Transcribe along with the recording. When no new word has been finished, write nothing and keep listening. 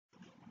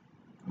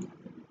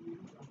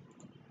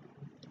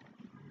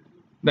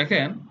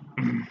দেখেন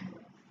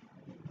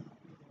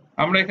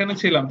আমরা এখানে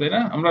ছিলাম তাই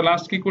না, আমরা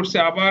লাস্ট কি করছি,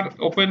 আবার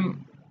ওপেন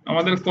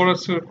আমাদের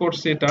কোর্স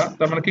করছি এটা,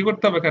 তার মানে কি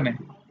করতে হবে এখানে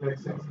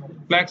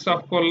ফ্ল্যাক্স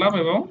অফ করলাম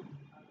এবং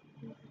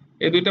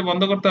এই দুইটা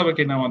বন্ধ করতে হবে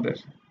কিনা আমাদের,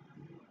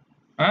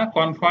 হ্যাঁ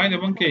কনফাইন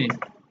এবং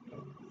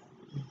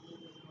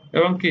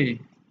কি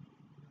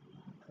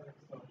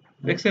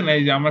দেখছেন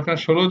এই যে আমরা এখানে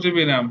 16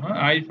 জিবি র্যাম, হ্যাঁ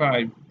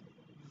i5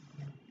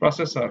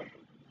 প্রসেসর,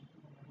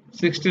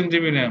 16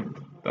 জিবি র্যাম,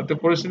 তাতে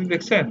পরিস্থিতি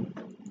দেখছেন।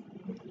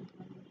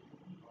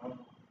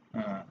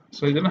 হ্যাঁ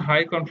সো এই জন্য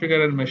হাই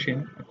কনফিগারের মেশিন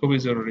খুবই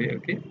জরুরি আর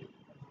কি।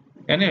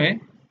 এনিওয়ে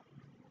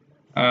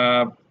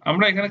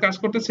আমরা এখানে কাজ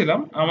করতেছিলাম,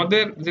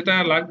 আমাদের যেটা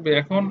লাগবে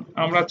এখন,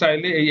 আমরা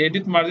চাইলে এই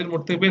এডিট মার্জিন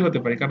মোড থেকে বের হতে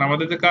পারি, কারণ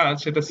আমাদের যে কাজ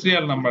সেটা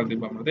সিরিয়াল নাম্বার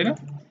দিব আমরা, তাই না?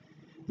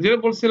 যেটা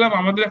বলছিলাম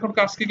আমাদের এখন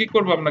কাজকে কি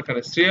করবো, আমরা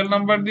এখানে সিরিয়াল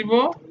নাম্বার দিব,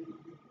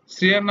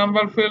 সিরিয়াল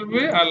নাম্বার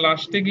ফেলবে, আর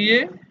লাস্টে গিয়ে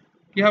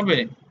কি হবে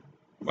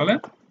বলেন,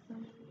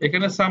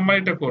 এখানে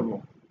সাবমারিটা করব,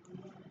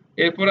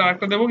 এরপরে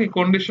আরেকটা দেবো কি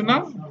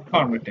কন্ডিশনাল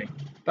ফরম্যাটিং,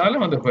 তাহলে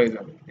আমাদের হয়ে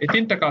যাবে। এই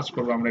তিনটা কাজ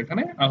করবো আমরা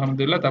এখানে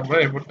আলহামদুলিল্লাহ, তারপরে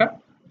এরপরটা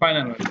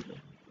ফাইনাল হয়ে যাবে।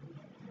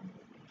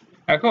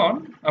 এখন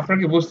আপনারা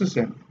কি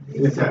বুঝতেছেন?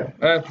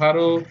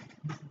 ফারুক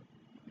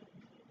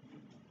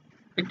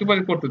একটু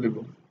পরে করতে দিব,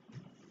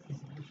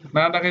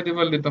 না দেখাইতে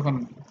পারলে তখন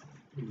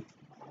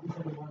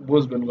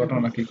বুঝবেন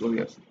ঘটনা কি করি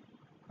আছে।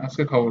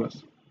 আজকে খবর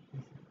আছে,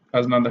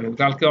 কাজ না দেখাই,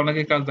 কালকে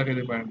অনেকে কাজ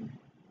দেখাইতে পারেনি,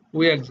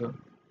 ওই একজন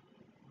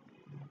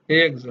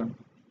এই একজন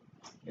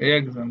এই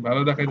একজন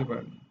ভালো দেখাইতে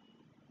পারেনি,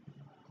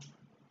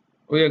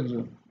 ওই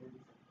একজন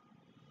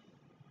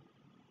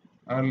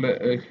আর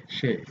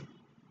সে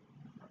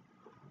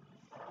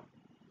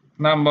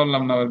নাম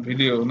বললাম না,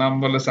 ভিডিও নাম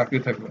বললে চাকরি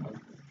থাকবে না,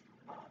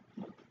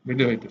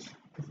 ভিডিও হইতেছে,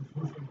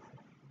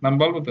 নাম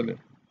বলবো তাহলে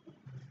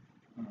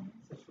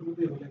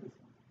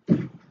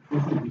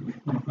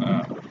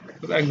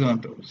একজন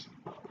আনতে বলছি।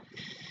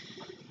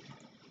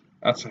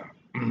 আচ্ছা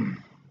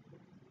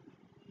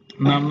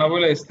নাম না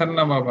বলে স্থান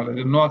নাম ভালো,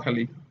 যে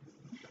নোয়াখালী,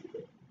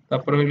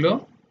 তারপরে হইলো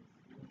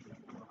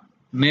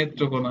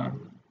নেত্রকোনা,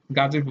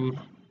 গাজীপুর,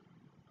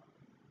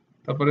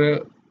 তারপরে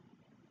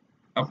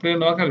আপনি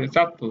নোয়াখালী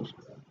চাঁদপুর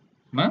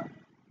না,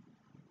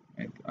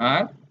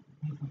 আর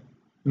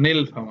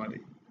নীলফামারী,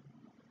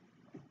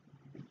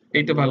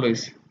 এইটা ভালো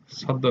হয়েছে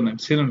ছদ্মনাম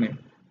সিনোনিম।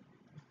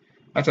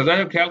 আচ্ছা যাই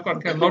হোক, খেয়াল করেন,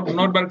 নোট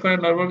নোট বার করে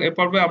নোট, এই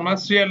পর্বে আমরা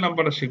সিরিয়াল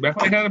নাম্বারটা শিখবো।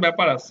 এখন এখানে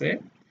ব্যাপার আছে,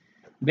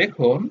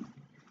 দেখুন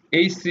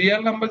এই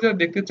সিরিয়াল নাম্বার যেটা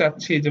দেখতে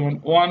চাচ্ছি, যেমন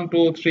 1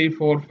 2 3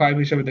 4 5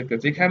 হিসেবে দেখতে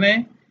চাচ্ছি, এখানে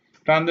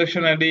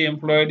transaction ID,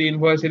 employ ID,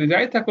 invoice ID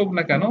যাই থাকুক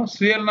না কেন,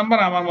 সিরিয়াল নাম্বার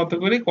আমার মতো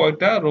করে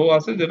কয়টা রো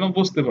আছে যেন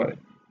বুঝতে পারে,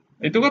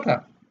 এই তো কথা।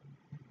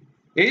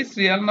 এই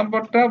সিরিয়াল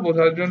নাম্বারটা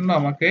বোঝার জন্য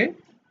আমাকে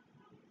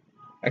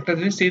একটা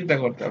জিনিস চিন্তা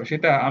করতে হবে,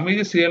 সেটা আমি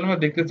যে সিরিয়াল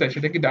নাম্বার দেখতে চাই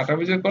সেটা কি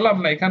ডাটাবেজে করলাম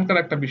না এখানকার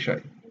একটা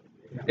বিষয়,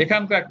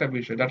 এখানকার একটা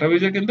বিষয়,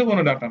 ডাটাবেজে কিন্তু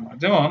কোনো ডাটা না।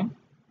 যেমন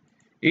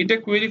এইটা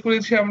কোয়েরি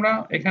করেছি আমরা,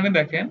 এখানে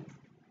দেখেন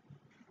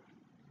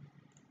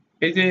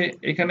এই যে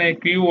এখানে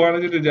Q1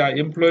 যদি যাই,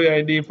 employee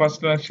ID, first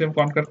transaction,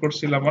 contract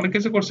করছিলাম, অনেক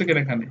কিছু করছে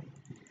কিনা এখানে,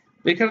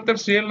 এখানে তার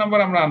সিরিয়াল নাম্বার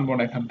আমরা আনবো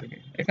না,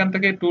 এখান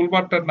থেকে টুল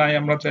বারটা নাই,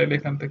 আমরা চাইলে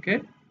এখান থেকে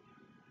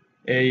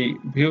এই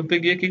ভিউতে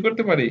গিয়ে কি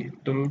করতে পারি,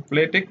 টুল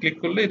প্লেটে ক্লিক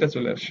করলে এটা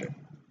চলে আসে।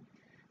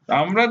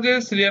 আমরা যে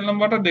সিরিয়াল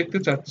নাম্বারটা দেখতে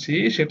চাচ্ছি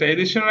সেটা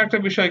এডিশনের একটা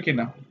বিষয়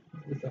কিনা।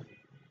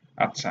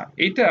 আচ্ছা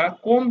এটা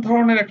কোন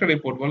ধরনের একটা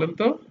রিপোর্ট বলেন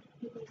তো,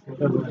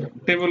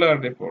 টেবুলার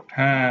রিপোর্ট।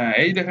 হ্যাঁ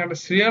এই দেখেন, একটা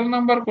সিরিয়াল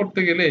নাম্বার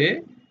করতে গেলে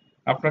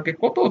আপনাকে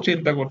কত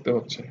চিন্তা করতে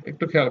হচ্ছে,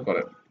 একটু খেয়াল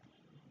করেন।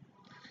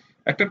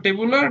 একটা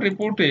টেবুলার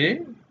রিপোর্টে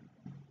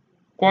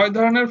কয়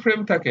ধরনের ফ্রেম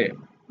থাকে,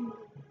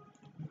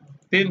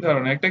 3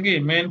 ধরনের। একটা কি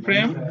মেইন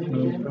ফ্রেম,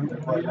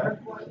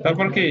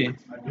 তারপর কি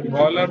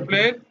বয়লার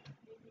প্লেট,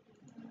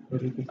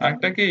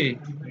 একটা কি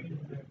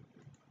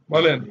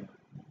বলেন,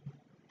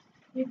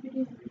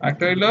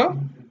 একটা হইলো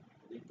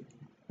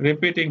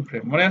রিপিটিং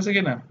ফ্রেম, মনে আছে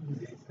কিনা?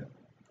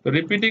 তো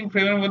রিপিটিং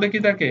ফ্রেমের মধ্যে কি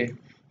থাকে,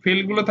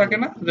 ফিল্ড গুলো থাকে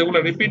না যেগুলো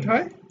রিপিট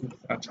হয়।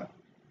 আচ্ছা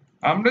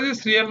আমরা যে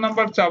সিরিয়াল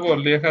নাম্বার চাবো,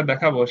 লেখা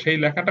দেখাবো, সেই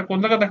লেখাটা কোন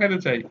জায়গায় দেখাতে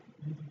চাই,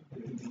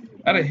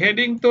 আরে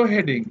হেডিং তো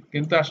হেডিং,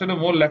 কিন্তু আসলে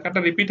মূল লেখাটা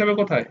রিপিট হবে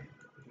কোথায়,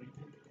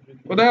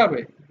 কোথায়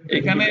হবে,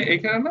 এখানে,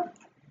 এখানে না।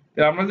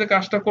 আমরা যে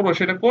কাজটা করবো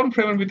সেটা কোন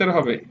ফ্রেমের ভিতরে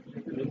হবে,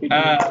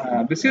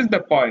 দিস ইজ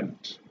দ্য পয়েন্ট।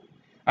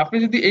 আপনি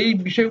যদি এই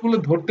বিষয়গুলো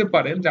ধরতে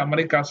পারেন যে আমার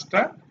এই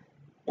কাজটা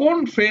কোন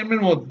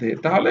ফ্রেমের মধ্যে,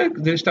 তাহলে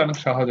জিনিসটা অনেক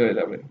সহজ হয়ে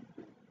যাবে।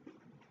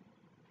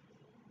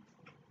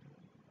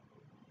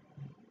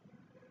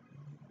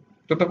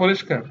 তো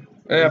পরিষ্কার।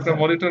 এই আপনার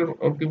মনিটর,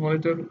 কি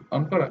মনিটর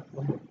অন করা,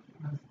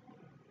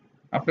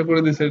 আপনি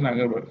করে দিয়েছেন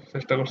আগের বার,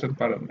 চেষ্টা করছেন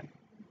পারেন নাই।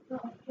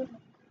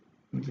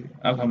 জি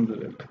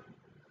আলহামদুলিল্লাহ।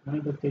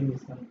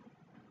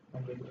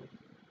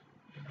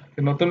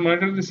 নতুন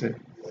মনিটর দিছে,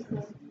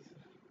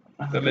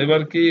 তাহলে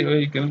এবার কি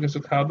ওই কেন কিছু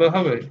খাওয়া দাওয়া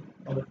হবে?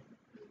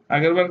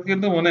 আগের বার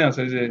কিন্তু মনে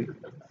আছে যে,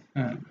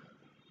 হ্যাঁ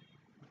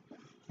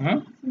হ্যাঁ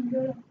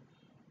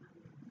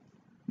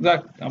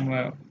যাক, আমরা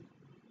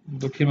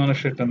দুঃখী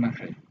মানুষের এটা না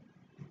খাই।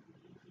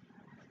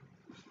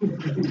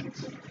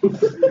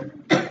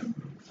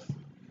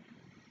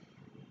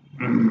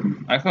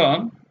 এখন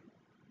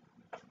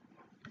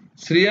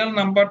সিরিয়াল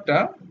নাম্বারটা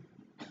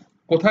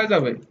কোথায়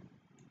যাবে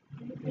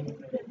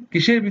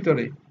কিসের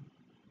ভিতরে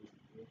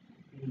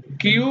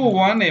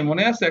Q1 এ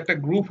মনে আছে একটা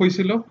গ্রুপ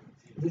হয়েছিল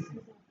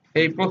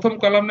এই প্রথম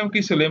কলাম নাম কি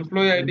ছিল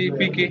এমপ্লয়ি আইডি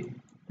পিকে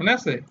মনে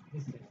আছে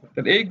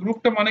তাহলে এই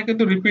গ্রুপটা মানে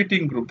কিন্তু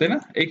রিপিটিং গ্রুপ তাই না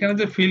এইখানে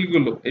যে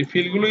ফিল্ডগুলো এই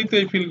ফিল্ডগুলোই তো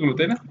এই ফিল্ডগুলো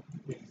তাই না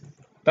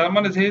তার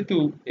মানে যেহেতু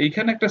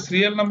এইখানে একটা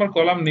সিরিয়াল নাম্বার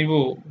কলাম নিব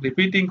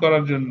রিপিটিং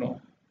করার জন্য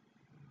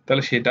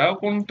তাহলে সেটাও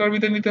কোনটার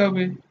ভিতরে নিতে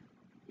হবে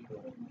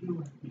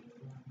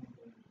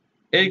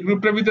এই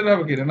গ্রুপটার ভিতরে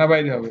হবে কিনা না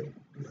বাইরে হবে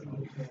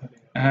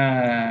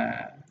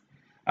হ্যাঁ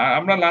আর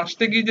আমরা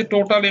লাস্টে গিয়ে যে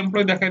টোটাল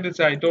এমপ্লয়ি দেখাইতে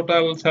চাই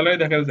টোটাল স্যালারি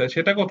দেখাইতে চাই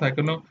সেটা কোথায়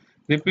কোনো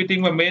রিপিটিং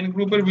বা মেইন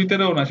গ্রুপের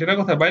ভিতরেও না সেটা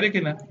কোথায় বাইরে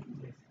কিনা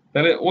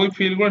তাহলে ওই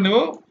ফিল্ডগুলো নেব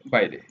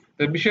বাইরে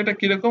তো বিষয়টা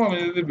কিরকম আমি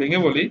যদি ভেঙে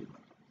বলি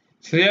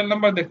সিরিয়াল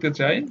নাম্বার দেখতে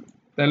চাই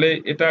তাহলে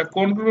এটা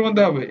কোন গ্রুপের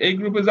মধ্যে হবে এই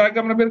গ্রুপে জায়গা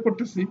আমরা বের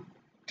করতেছি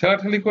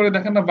ঠেলাঠেলি করে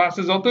দেখেন না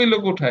বাসে যতই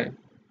লোক উঠায়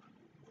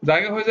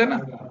জায়গা হয়ে যায় না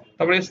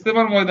তারপরে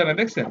ইস্তেমার ময়দানে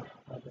দেখছেন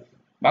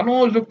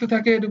মানুষ ঢুকতে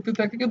থাকে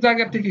কিন্তু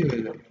জায়গা ঠিকই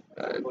হয়ে যায়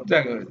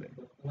জায়গা হয়ে যায়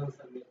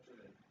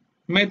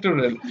মেট্রো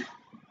রেল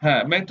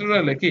হ্যাঁ মেট্রো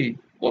রেলে কি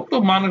কত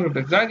মানুষ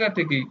ওঠে জায়গা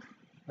ঠিকই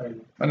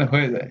মানে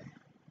হয়ে যায়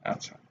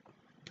আচ্ছা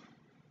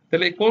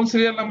তাহলে কোন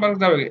সিরিয়াল নাম্বার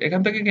যাবে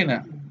এখান থেকে কিনা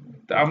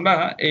আমরা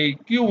এই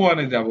Q1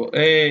 এ যাব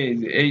এই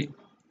যে এই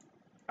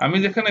আমি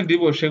যেখানে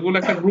দিব সেগুলো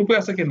একটা গ্রুপে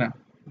আছে কিনা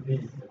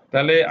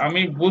তাহলে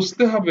আমি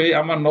বুঝতে হবে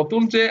আমার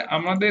নতুন যে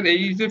আমাদের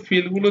এই যে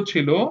ফিল্ডগুলো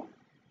ছিল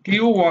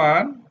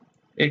Q1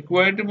 এই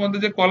কোয়ারিটির মধ্যে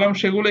যে কলাম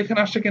সেগুলো এখানে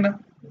আসছে কিনা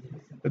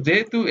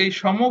যেহেতু এই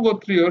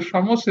সমগোত্রীয়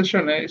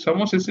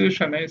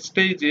সিচুয়েশনে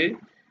স্টেজে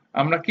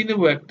আমরা কি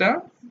নেব একটা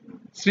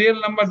সিরিয়াল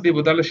নাম্বার দিব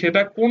তাহলে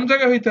সেটা কোন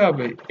জায়গায় হইতে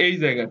হবে এই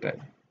জায়গাটায়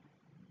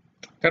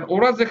কারণ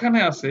ওরা যেখানে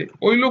আছে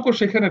ওই লোকও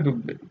সেখানে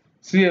ঢুকবে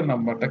সিরিয়াল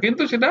নাম্বারটা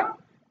কিন্তু সেটা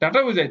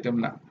ডাটাবেজ আইটেম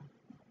না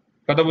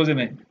কথা বুঝে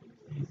নাই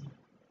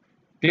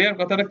ক্লিয়ার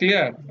কথাটা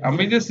ক্লিয়ার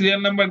আমি যে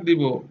সিরিয়াল নাম্বার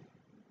দিব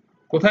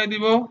কোথায়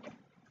দিব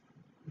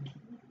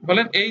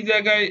বলেন এই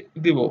জায়গায়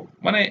দিব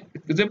মানে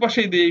যে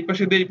পাশেই দিই এই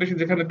পাশে দিই এই পাশে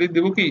যেখানে দিই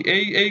দিব কি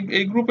এই এই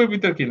এই গ্রুপের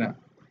ভিতর কিনা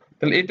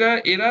তাহলে এটা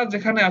এরা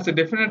যেখানে আছে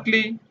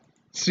ডেফিনেটলি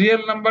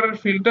সিরিয়াল নাম্বারের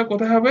ফিল্ডটা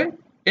কোথায় হবে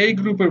এই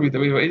গ্রুপের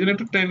ভিতরে এই জন্য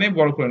একটু টেনে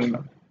বড় করে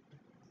নিলাম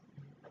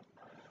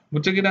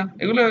বুঝছো কিনা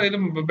এগুলো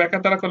এরকম ব্যাখ্যা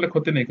তারা করলে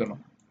ক্ষতি নেই কোনো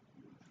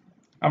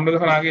আমরা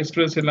যখন আগে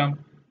স্টুডেন্ট ছিলাম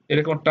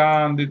এরকম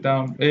টান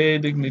দিতাম এই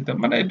দিক নিতাম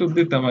মানে একটু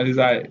দিতাম আর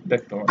যায়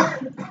দেখতাম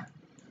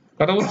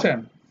কথা বুঝছেন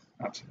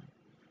আচ্ছা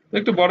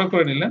একটু বড়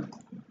করে নিলেন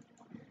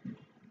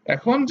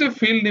এখন যে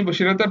ফিল্ড নিব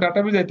সেটা তো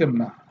ডাটাবেজ আইটেম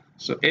না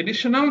সো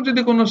এডিশনাল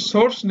যদি কোনো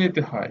সোর্স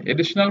নিতে হয়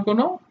এডিশনাল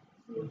কোনো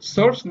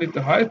সোর্স নিতে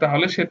হয়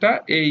তাহলে সেটা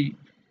এই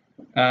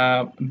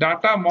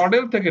ডাটা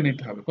মডেল থেকে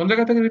নিতে হবে কোন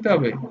জায়গা থেকে নিতে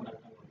হবে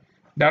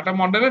ডাটা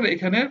মডেলের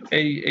এখানে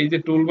এই এই যে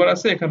টুলবার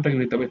আছে এখান থেকে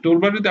নিতে হবে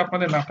টুলবার যদি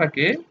আপনাদের না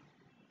থাকে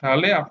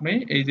তাহলে আপনি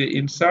এই যে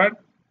ইনসার্ট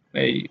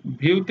এই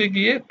ভিউতে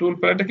গিয়ে টুল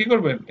প্যালেটটা কি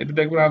করবেন এটা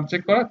দেখবেন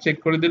আনচেক করা চেক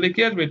করে দিলে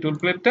কি আসবে টুল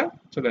প্যালেটটা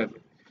চলে আসবে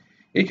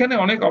এখানে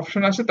অনেক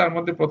অপশন আছে তার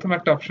মধ্যে প্রথম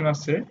একটা অপশন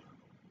আছে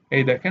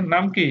এই দেখেন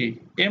নাম কি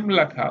এম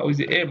লেখা ওই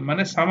যে এম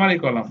মানে সামারি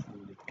কলাম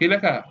কি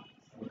লেখা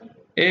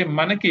এম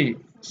মানে কি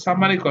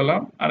সামারি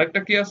কলাম আরেকটা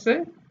কি আছে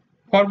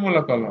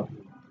ফর্মুলা কলাম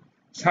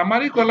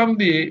সামারি কলাম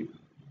দিয়ে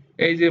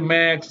এই যে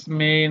ম্যাক্স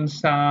মিন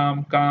সাম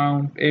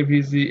কাউন্ট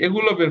এভিজি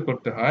এগুলো বের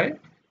করতে হয়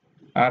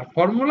আর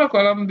ফর্মুলা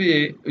কলাম দিয়ে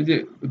ওই যে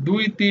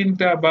দুই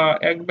তিনটা বা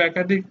এক বা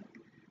একাধিক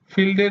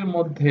ফিল্ডের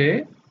মধ্যে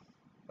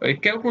ওই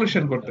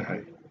ক্যালকুলেশন করতে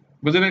হয়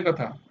বুঝলেন এই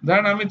কথা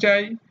ধরেন আমি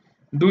চাই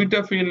দুইটা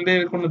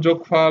ফিল্ডের কোনো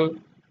যোগফল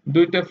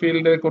দুইটা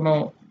ফিল্ডের কোনো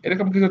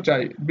এরকম কিছু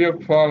চাই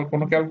বিয়োগফল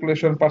কোনো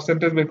ক্যালকুলেশন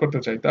পার্সেন্টেজ বের করতে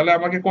চাই তাহলে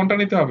আমাকে কোনটা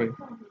নিতে হবে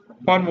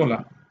ফর্মুলা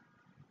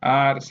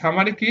আর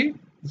সামারি কি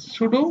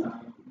শুধু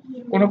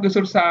কোনো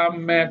কিছুর সাম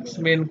ম্যাক্স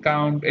মিন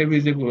কাউন্ট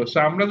এভিজি যেগুলো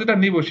আমরা যেটা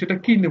নিব সেটা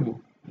কি নেব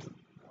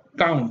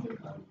count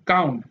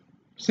count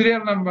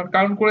serial number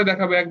count করে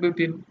দেখাবে 1 2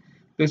 3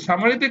 তো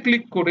সামারিতে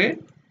ক্লিক করে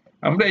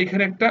আমরা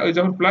এখানে একটা ওই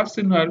যখন প্লাস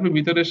চিহ্ন আসবে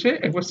ভিতরে এসে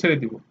একবার ছেড়ে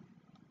দিব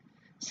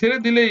ছেড়ে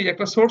দিলেই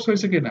একটা সোর্স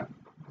হয়েছে কিনা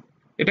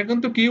এটা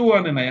কিন্তু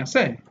Q1 এ নাই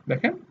আছে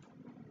দেখেন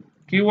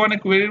Q1 এ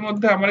কোয়েরির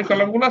মধ্যে আমার এই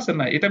কলামগুলো আছে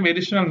না এটা আমি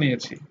এডিশনাল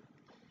নিয়েছি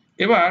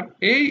এবার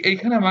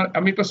এইখানে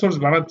আমি একটা সোর্স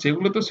বানাচ্ছি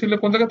এগুলো তো ছিল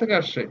কোন জায়গা থেকে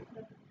আসছে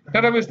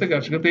ডাটাবেস থেকে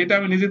আসছে কিন্তু এটা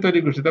আমি নিজে তৈরি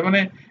করছি তার মানে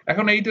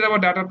এখন এইটার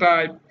আবার ডাটা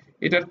টাইপ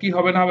এটার কি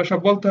হবে না হবে সব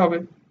বলতে হবে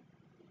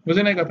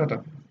বুঝেন এই কথাটা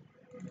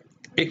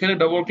এখানে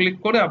ডবল ক্লিক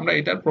করে আমরা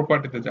এটার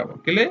প্রপার্টিতে যাব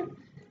গেলে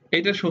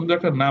এইটা সুন্দর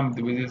একটা নাম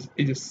দিব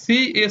এই যে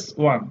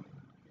CS1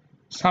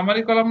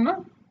 সামারি কলাম না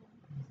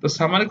তো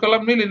সামারি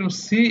কলাম নিলে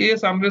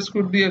CS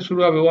আন্ডারস্কোর দিয়ে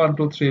শুরু হবে 1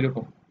 2 3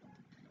 এরকম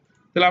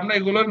তাহলে আমরা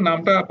এগুলোর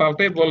নামটা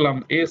পাল্টাই বললাম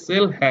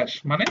SL হ্যাশ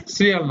মানে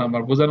সিরিয়াল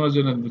নাম্বার বোঝানোর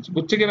জন্য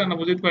বুঝছে কিনা না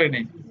বুঝতে পারি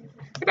নাই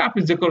এটা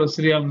আপনি যে কোনো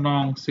সিরিয়াল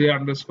নং সিরিয়াল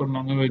আন্ডারস্কোর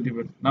নং এভাবে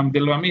দিবেন নাম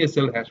দিলাম আমি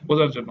SL হ্যাশ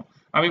বোঝার জন্য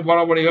আমি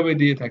বরাবর এইভাবে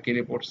দিয়ে থাকি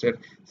রিপোর্টসের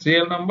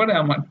সিরিয়াল নাম্বারে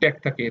আমার ট্যাগ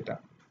থাকে এটা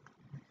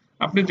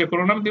আপনি যে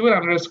কোনো নাম দিবেন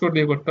আন্ডারস্কোর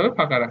দিয়ে করতে হবে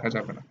ফাঁকা রাখা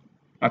যাবে না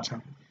আচ্ছা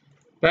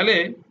তাহলে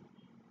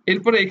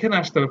এরপরে এখানে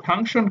আসতে হবে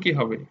ফাংশন কি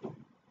হবে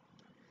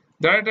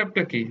ডাটা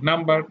টাইপটা কি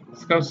নাম্বার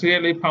কারণ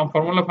সিরিয়াল এই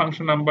ফর্মুলা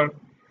ফাংশন নাম্বার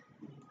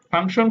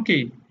ফাংশন কি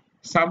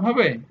সাম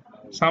হবে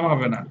সাম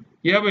হবে না,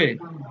 কি হবে?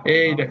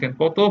 এই দেখেন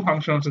কত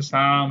ফাংশন আছে,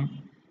 সাম,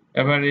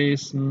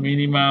 average,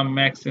 minimum,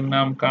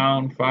 maximum,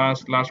 count,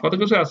 first, last, কত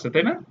কিছু আছে,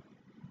 তাই না?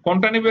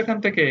 কোনটা নিবে এখান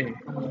থেকে?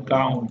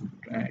 কাউন্ট।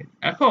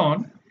 এখন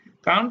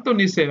কাউন্ট তো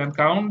নিছে,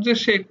 কাউন্ট যে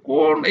সে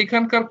কোন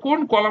এখানকার কোন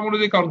কলাম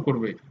অনুযায়ী কাউন্ট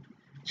করবে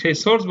সেই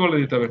সোর্স বলে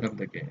দিতে হবে এখান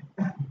থেকে।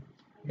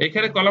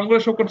 এখানে কলামগুলো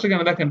শো করছে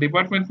কেন দেখেন,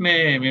 department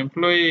name,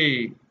 employee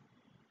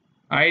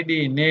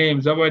ID, name,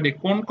 job ID,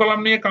 কোন কলাম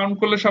নিয়ে কাউন্ট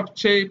করলে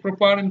সবচেয়ে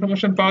প্রপার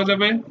ইনফরমেশন পাওয়া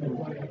যাবে?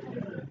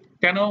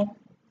 কেন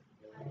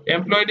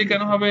এমপ্লয়ি আইডি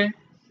কেন হবে?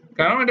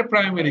 কারণ এটা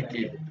প্রাইমারি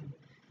কি,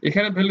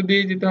 এখানে ভ্যালু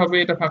দিয়ে দিতে হবে,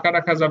 এটা ফাঁকা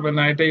রাখা যাবে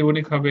না, এটা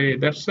ইউনিক হবে।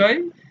 দ্যাটস ওয়াই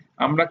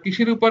আমরা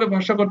কিসের উপরে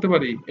ভরসা করতে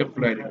পারি?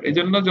 এমপ্লয়ি। এই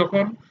জন্য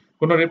যখন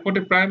কোনো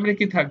রিপোর্টে প্রাইমারি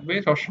কি থাকবে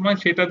সবসময়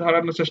সেটা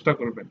ধরানোর চেষ্টা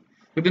করবেন।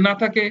 যদি না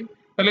থাকে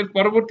তাহলে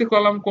পরবর্তী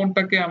কলাম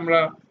কোনটাকে আমরা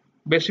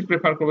বেশি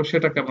প্রেফার করবো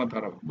সেটাকে আমরা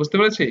ধরাবো। বুঝতে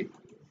পেরেছি?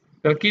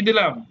 তাহলে কি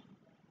দিলাম?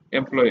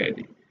 Employee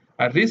ID.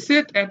 আর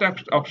রিসেট একটা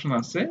অপশন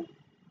আছে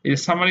এই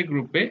সামারি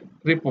গ্রুপে,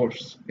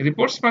 রিপোর্টস।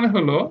 রিপোর্টস মানে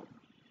হলো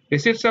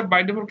রিসেটস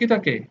বাই ডিফল্ট কি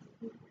থাকে?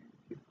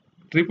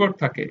 রিপোর্ট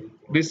থাকে।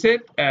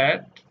 রিসেট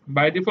অ্যাট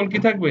বাই ডিফল্ট কি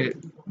থাকবে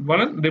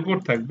বলেন?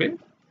 রিপোর্ট থাকবে।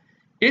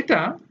 এটা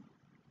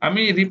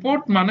আমি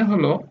রিপোর্ট মানে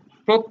হলো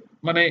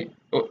মানে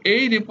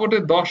এই রিপোর্টে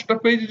 10টা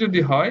পেজ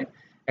যদি হয়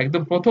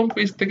একদম প্রথম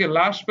পেজ থেকে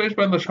লাস্ট পেজ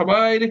পর্যন্ত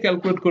সবাই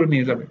ক্যালকুলেট করে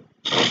নিয়ে যাবে।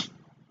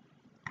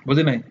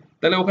 বুঝি নাই?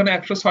 তাহলে ওখানে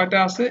 106টা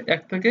আছে,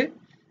 1 থেকে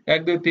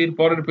 1 2 3,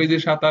 পরের পেজে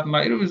 7 8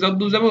 9 এরকম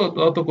যত যাবে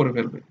তত করে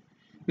ফেলবে।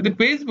 যদি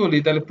পেজ বলি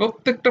তাহলে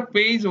প্রত্যেকটা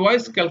পেজ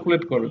ওয়াইজ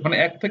ক্যালকুলেট করবে, মানে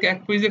 1 থেকে 1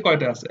 পেজে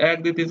কয়টা আছে, 1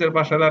 2 3 4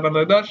 5 7 8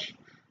 9 10,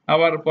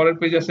 আবার পরের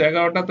পেজ আছে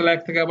 11টা, তাহলে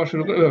 1 থেকে আবার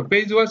শুরু করে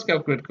পেজ ওয়াইজ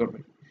ক্যালকুলেট করবে।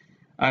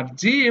 আর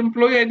জি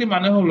এমপ্লয়ি আইডি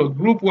মানে হলো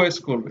গ্রুপ ওয়াইজ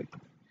করবে।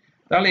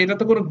 তাহলে এটা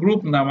তো কোনো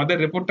গ্রুপ না, আমাদের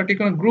রিপোর্টটা কি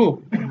কোনো গ্রুপ?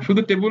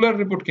 শুধু টেবুলার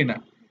রিপোর্ট কিনা?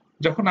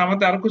 যখন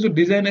আমাদের আরো কিছু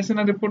ডিজাইন আছে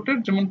না রিপোর্টের,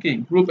 যেমন কি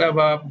গ্রুপ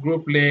অ্যাবাভ,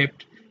 গ্রুপ লেফট,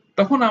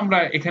 তখন আমরা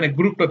এখানে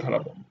গ্রুপটা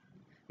ধরাবো।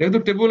 যেহেতু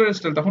টেবুলার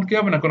স্টাইল তখন কি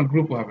হবে না, কোনো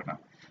গ্রুপ হবে না।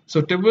 সো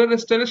টেবুলার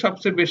স্টাইলে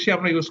সবচেয়ে বেশি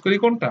আমরা ইউজ করি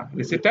কোনটা?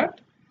 Receipt at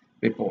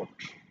report.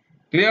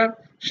 ক্লিয়ার?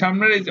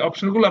 সামনের এই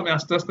অপশনগুলো আমি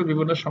আস্তে আস্তে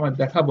বিভিন্ন সময়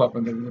দেখাবো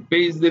আপনাদের।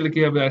 পেজ দিলে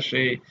কিভাবে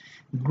আসে,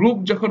 গ্রুপ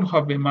যখন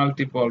হবে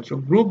মাল্টিপল, সো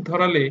গ্রুপ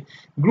ধরালে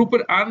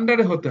গ্রুপের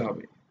আন্ডারে হতে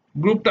হবে,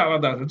 গ্রুপটা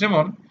আলাদা আছে।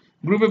 যেমন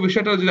গ্রুপের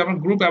বিষয়টা যদি আমরা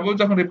গ্রুপ অ্যাবল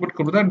যখন রিপোর্ট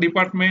করবো, ধরেন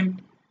ডিপার্টমেন্ট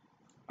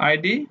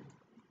আইডি,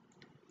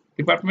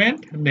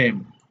 ডিপার্টমেন্ট নেম,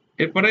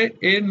 এরপরে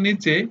এর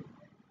নিচে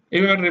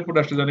এইভাবে একটা রিপোর্ট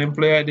আসলো, যেমন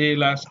employee ID,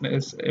 last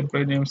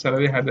employee name,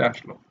 salary হাইডে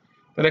আসলো।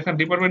 তাহলে এখানে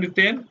ডিপার্টমেন্ট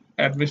 10,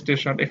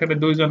 অ্যাডমিনিস্ট্রেশন, এখানে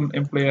 2 জন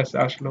এমপ্লয়ি আছে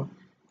আসলো।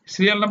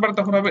 সিরিয়াল নাম্বার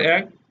তখন হবে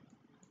 1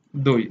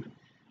 2।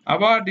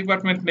 আবার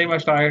ডিপার্টমেন্ট নেম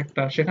আসলে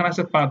আরেকটা, সেখানে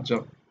আছে 5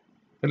 জন,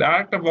 তাহলে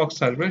আরেকটা বক্স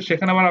আসবে,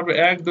 সেখানে আবার হবে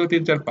 1 2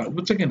 3 4 5।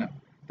 বুঝছে কিনা?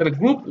 তাহলে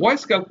গ্রুপ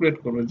ওয়াইজ ক্যালকুলেট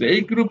করবে যে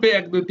এই গ্রুপে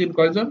 1 2 3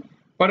 কয়জন,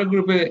 পরের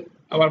গ্রুপে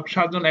আবার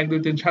 7 জন, 1 2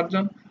 3 7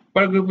 জন,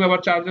 পরের গ্রুপে আবার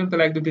 4 জন,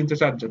 তাহলে 1 2 3 4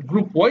 4 জন,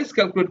 গ্রুপ ওয়াইজ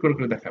ক্যালকুলেট করে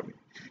করে দেখাবে।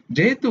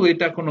 যেহেতু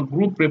এটা কোনো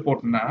গ্রুপ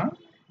রিপোর্ট না,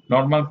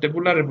 নরমাল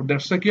টেবুলার রিপোর্ট,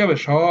 দ্যাটস কি হবে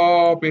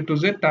সব এ টু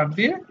জেড টান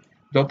দিয়ে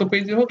যত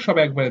পেজে হোক সব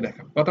একবারে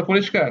দেখাবে। কথা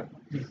পরিষ্কার?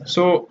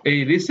 সো এই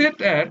রিসেট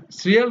এর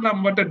সিরিয়াল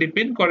নাম্বারটা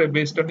ডিপেন্ড করে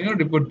based on your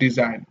report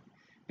design.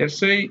 That's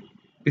why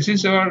this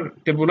is our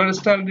tabular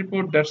style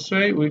report, that's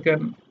why we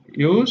can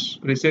use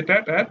reset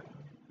at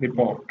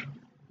report.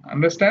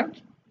 Understand?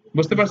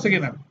 বুঝতে পারছে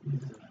কিনা?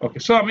 ওকে,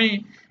 সো আমি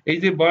এই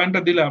যে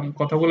বয়ানটা দিলাম,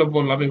 কথাগুলো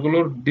বললাম,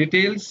 এগুলোর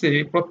ডিটেইলসে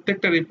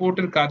প্রত্যেকটা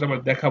রিপোর্টের কাজ আমরা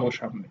দেখাবো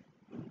সামনে।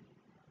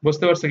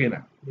 বুঝতে পারছে কিনা?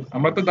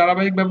 আমরা তো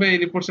ধারাবাহিকভাবে এই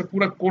রিপোর্টসের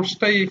পুরো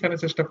কোর্সটাই এখানে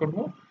চেষ্টা করব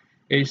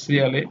এই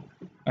সিরিয়ালে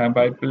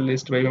বাই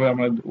প্লেলিস্ট এইভাবে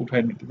আমরা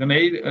উঠাই নিতে, কারণ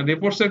এই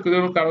রিপোর্টসের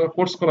কারো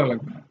কোর্স করা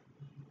লাগবে না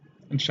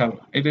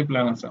ইনশাআল্লাহ, এটাই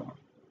প্ল্যান আছে আমার।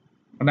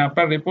 মানে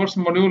আপনার রিপোর্টস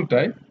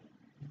মডিউলটায়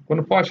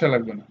কোনো পয়সা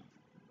লাগবে না,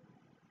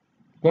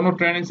 কোনো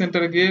ট্রেনিং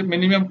সেন্টারে গিয়ে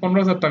মিনিমাম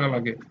 15,000 টাকা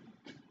লাগে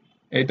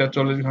এইটা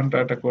 40 ঘন্টা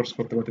একটা কোর্স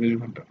করতে বা 30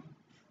 ঘন্টা,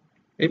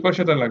 এই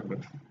পয়সাটা লাগবে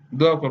না।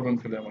 দোয়া করবেন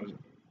খেলে আমার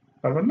জন্য,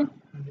 পারবেন না?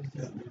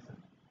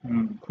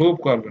 খুব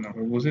করবেন,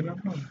 আপনার বুঝি না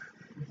আপনার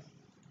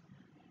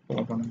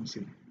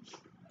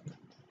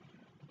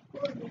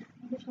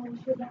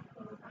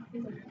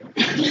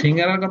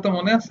সিঙ্গারার কথা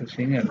মনে আছে?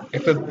 সিঙ্গারা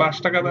একটা 5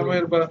 টাকা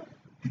দামের বা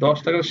 10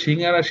 টাকার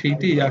সিঙ্গারা,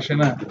 সেইটাই আসে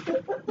না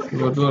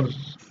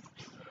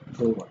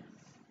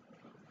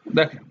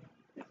দেখেন,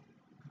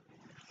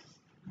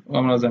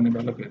 আমরা জানি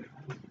ভালো করে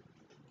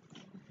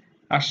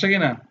আসছে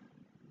কিনা।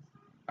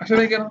 আসে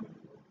নাই কেন?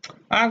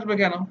 আসবে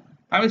কেন?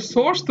 আমি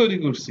সোর্স তৈরি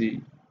করছি।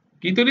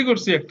 কি তৈরি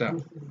করছি? একটা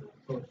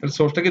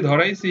সোর্সটা কি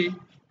ধরাইছি?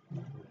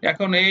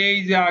 এখন এই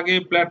যে আগে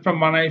প্ল্যাটফর্ম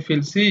বানাই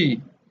ফেলছি,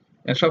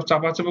 সব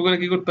চাপাচাপি করে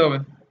কি করতে হবে?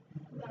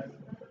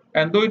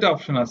 দুইটা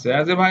অপশন আছে,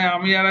 যে ভাই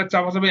আমি আর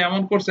চাপাচাপি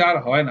এমন করছি আর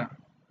হয় না,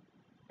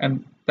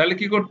 তাহলে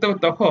কি করতে হবে?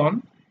 তখন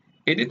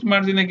এডিট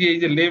মার্জিনে গিয়ে এই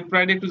যে লেফট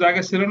রাইট একটু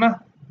জায়গা ছিল না,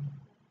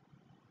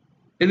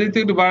 এদিক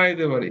থেকে একটু বাড়াই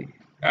দিতে পারি।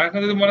 এখন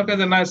যদি মনে করেন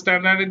যে না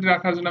স্ট্যান্ডার্ড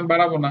রাখার জন্য আমি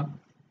বাড়াবো না,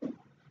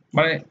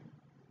 মানে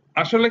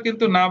আসলে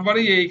কিন্তু না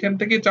বাড়িয়ে এইখান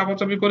থেকে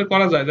চাপাচাপি করে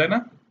করা যায়, তাই না?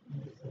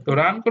 তো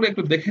রান করে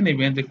একটু দেখে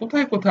নিবেন যে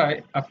কোথায় কোথায়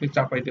আপনি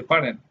চাপাইতে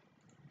পারেন।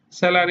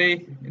 স্যালারি,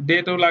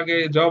 ডেটও লাগে,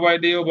 জব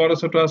আইডিও বড়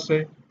ছোট আছে,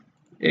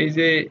 এই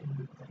যে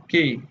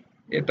কি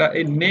এটা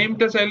এই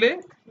নেমটা চাইলে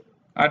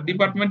আর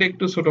ডিপার্টমেন্ট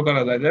একটু ছোট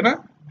করা যায়, তাই না?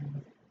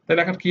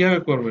 তাহলে এখন কিভাবে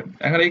করবেন?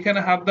 এখন এখানে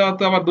হাত দেওয়া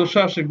তো আবার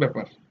দুঃসাহসিক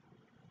ব্যাপার,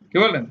 কি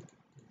বলেন?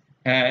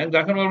 হ্যাঁ,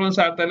 যখন বলবেন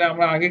স্যার তাহলে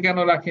আমরা আগে কেন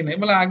রাখি নাই,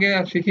 বলে আগে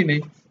আর শিখি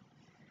নেই।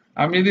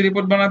 আমি যদি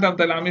রিপোর্ট বানাতাম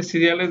তাহলে আমি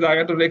সিরিয়ালের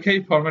জায়গাটা রেখেই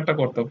ফরম্যাটটা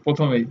করতাম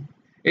প্রথমেই।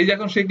 এই যে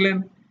এখন শিখলেন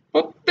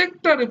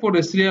প্রত্যেকটা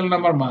রিপোর্টে সিরিয়াল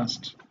নাম্বার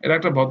মাস্ট, এটা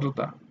একটা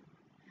ভদ্রতা।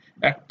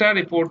 একটা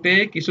রিপোর্টে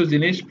কিছু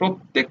জিনিস,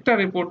 প্রত্যেকটা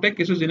রিপোর্টে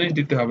কিছু জিনিস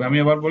দিতে হবে। আমি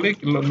আবার বলি,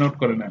 নোট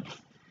করে নেন।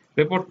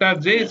 রিপোর্টটা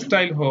যে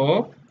স্টাইল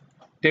হোক,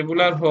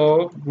 টেবুলার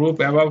হোক, গ্রুপ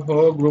অ্যাবাভ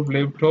হোক, গ্রুপ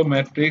লেফট হোক,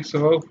 ম্যাট্রিক্স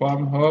হোক,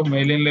 ফর্ম হোক,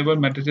 মেইলিং লেভেল,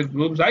 ম্যাট্রিক্সের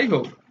গ্রুপ যাই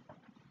হোক,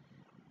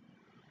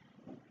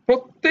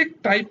 প্রত্যেক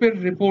টাইপের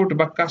রিপোর্ট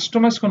বা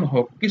কাস্টমাইজ কোন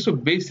হোক, কিছু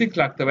বেসিক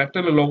লাগতে হবে। একটা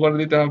হলো লোগো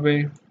দিতে হবে,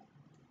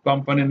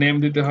 কোম্পানি নেম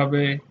দিতে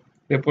হবে,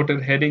 রিপোর্টের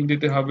হেডিং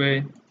দিতে হবে,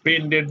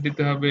 প্রিন্ট ডেট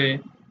দিতে হবে,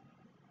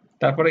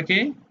 তারপরে কি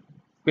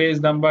পেজ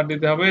নাম্বার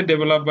দিতে হবে,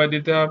 ডেভেলপ বাই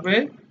দিতে হবে,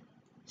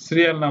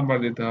 সিরিয়াল নাম্বার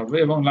দিতে হবে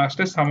এবং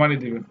লাস্টে সামারি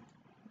দিবেন।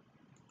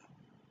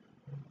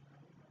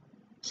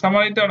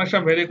 সামারিটা অনেক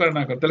সময় ভেরি করে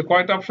না করে। তাহলে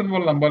কয়টা অপশন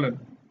বললাম বলেন?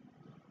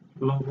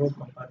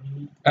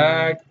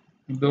 1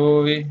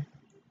 2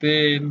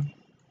 3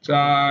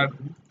 4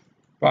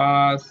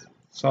 5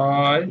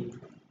 6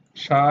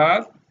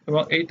 7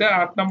 এবং এইটা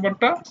 8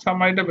 নম্বরটা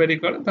সামারিটা ভেরি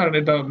করে, কারণ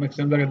এটা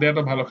ম্যাক্সিমাম জায়গায়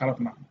দেওয়াটা ভালো, খারাপ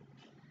না।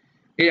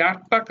 এই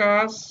 8টা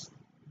কাজ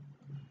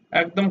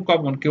একদম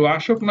কমন, কেউ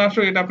আসুক না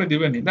আসুক এটা আপনি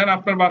দিবেনই। দেন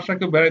আপনার বাসা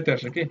কেউ বেড়াইতে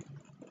আসে কি,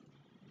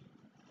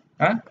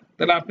 হ্যাঁ,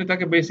 তাহলে আপনি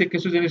তাকে বেসিক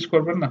কিছু জিনিস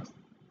করবেন না?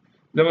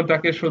 যেমন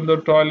তাকে সুন্দর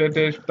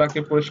টয়লেটে তাকে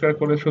পরিষ্কার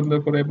করে সুন্দর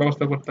করে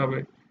ব্যবস্থা করতে হবে,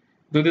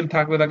 2 দিন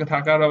থাকবে তাকে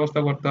থাকার ব্যবস্থা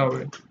করতে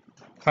হবে,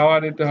 খাওয়া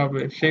দিতে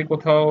হবে, সেই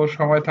কোথাও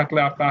সময় থাকলে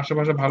আপনার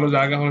আশেপাশে ভালো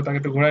জায়গা হলে তাকে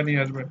একটু ঘোরায়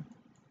নিয়ে আসবেন,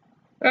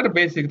 এটা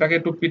বেসিক। তাকে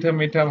একটু পিঠা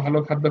মিঠা ভালো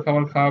খাদ্য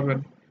খাবার খাওয়াবেন,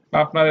 বা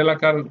আপনার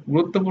এলাকার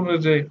গুরুত্বপূর্ণ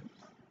যে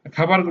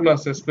খাবারগুলো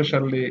আছে,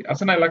 স্পেশালি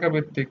আছে না এলাকা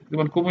ভিত্তিক,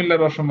 যেমন কুমিল্লার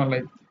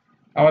রসমালাই,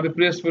 আমাদের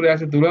পিরোজপুরে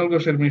আছে দুলাল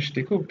ঘোষের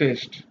মিষ্টি, খুব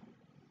টেস্ট।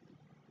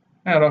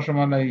 হ্যাঁ,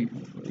 রসমালাই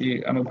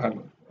অনেক ভালো,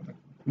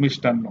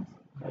 মিষ্টান্ন,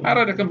 আরো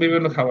এরকম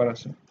বিভিন্ন খাবার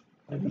আছে,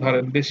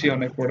 ধরেন দেশি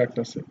অনেক প্রোডাক্ট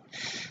আছে।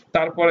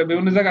 তারপরে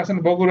বিভিন্ন জায়গায় আছেন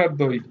বগুড়ার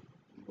দই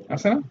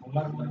আছে না,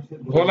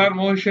 ভোলার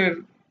মহিষের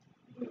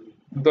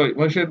দই,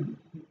 মহিষের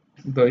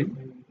দই,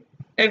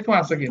 এরকম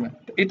আছে কিনা,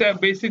 এটা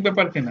বেসিক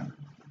ব্যাপার কিনা।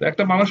 তো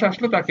একটা মানুষ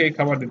আসলে তাকে এই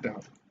খাবার দিতে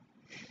হবে,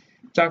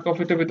 চা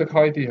কফি টফি তো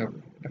খাওয়াইতেই হবে,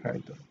 এটা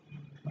খাইতে হবে।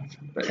 আচ্ছা,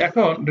 তো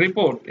এখন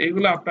রিপোর্ট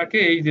এইগুলো আপনাকে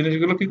এই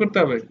জিনিসগুলো কি করতে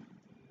হবে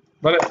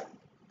বলে,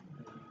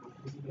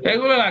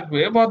 এগুলো লাগবে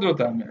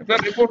ভদ্রতা। আমি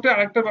রিপোর্টে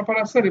আরেকটা ব্যাপার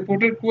আছে,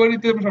 রিপোর্টের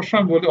কোয়ারিতে আমি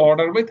সবসময় বলি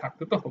অর্ডার বাই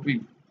থাকতে তো হবেই।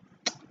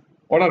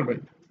 অর্ডার বাই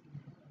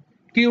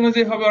কি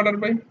অনুযায়ী হবে? অর্ডার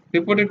বাই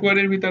রিপোর্টের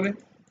কোয়ারির ভিতরে,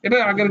 এটা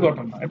আগের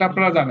ঘটনা, এটা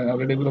আপনারা জানেন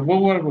অলরেডি, এগুলো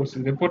বহুবার বলছি।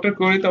 রিপোর্টের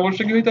কোয়ারিতে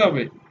অবশ্যই কি হইতে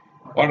হবে?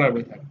 অর্ডার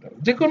বাই থাকতে হবে।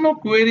 যে কোনো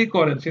কোয়েরি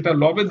করেন, সেটা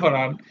লবে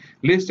ধরান,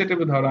 লিস্ট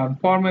স্টেটে ধরান,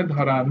 ফর্মে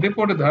ধরান,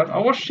 রিপোর্টে ধরান,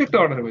 অবশ্যই একটা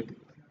অর্ডার বাই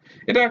দিতে।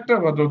 এটা একটা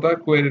ভদ্রতা,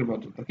 কোয়েরির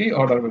ভদ্রতা, কি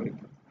অর্ডার বাই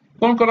দিতে।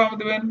 কোন কলামে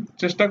দেবেন?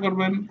 চেষ্টা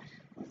করবেন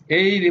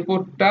এই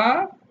রিপোর্টটা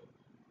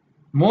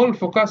মূল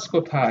ফোকাস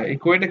কোথায়, এই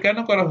কোয়েরিটা কেন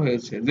করা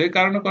হয়েছে, যে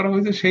কারণে করা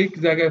হয়েছে সেই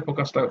জায়গায়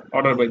ফোকাসটা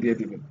অর্ডার বাই দিয়ে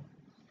দিবেন।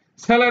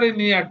 স্যালারি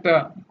নিয়ে একটা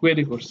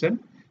কোয়েরি করছেন,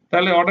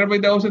 তাহলে অর্ডার বাই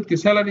দেওয়া উচিত কি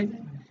স্যালারি।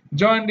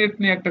 জয়েন ডেট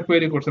নিয়ে একটা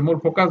কোয়েরি করছেন, মোর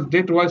ফোকাস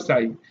ডেট ওয়াইজ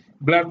চাই,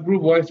 ব্লাড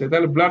গ্রুপ ওয়াইজ চাই,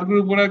 তাহলে ব্লাড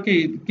গ্রুপ ওরা কি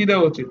কি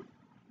দেওয়া উচিত?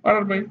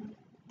 Order by.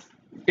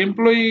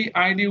 Employee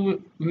ID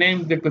name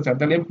দেখতে চান,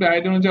 তাহলে এমপ্লয়ি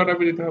আইডি অনুযায়ী অর্ডার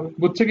বাই দিতে হবে।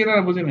 বুঝছে কিনা,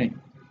 বুঝি নাই?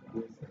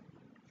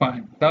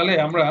 ফাইন, তাহলে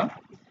আমরা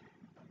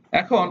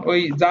এখন ওই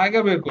জায়গা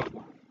বের করবো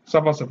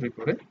সাফাসাফি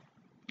করে।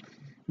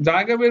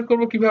 জায়গা বের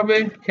করবো কিভাবে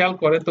খেয়াল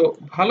করে, তো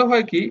ভালো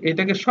হয় কি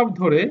এটাকে সব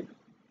ধরে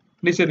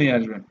নিচে নিয়ে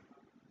আসবেন।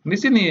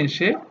 নিচে নিয়ে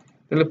এসে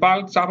তাহলে পাল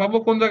চাপাবো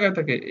কোন জায়গায়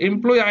থাকে,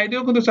 এমপ্লয়ি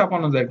আইডিও কিন্তু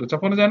চাপানো যায়, একটু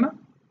চাপানো যায় না?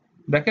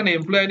 দেখেন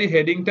এমপ্লয়ি আইডি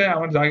হেডিংটায়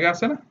আমার জায়গা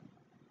আছে না,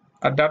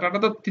 আর ডাটাটা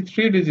তো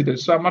 3 ডিজিটের,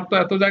 সো আমার তো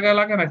এত জায়গা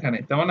লাগে না এখানে,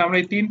 তার মানে আমরা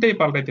এই তিনটাই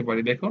পাল্টাইতে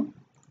পারি। দেখুন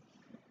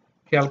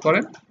খেয়াল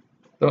করেন।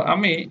 তো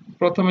আমি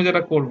প্রথমে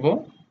যেটা করব,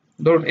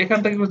 ধরুন এখান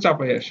থেকে একটু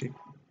চাপাই আসি,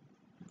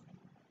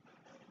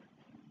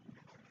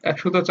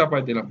 100টা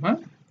চাপাই দিলাম, হ্যাঁ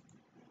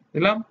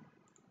দিলাম।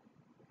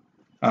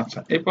 আচ্ছা,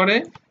 এরপরে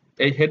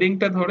এই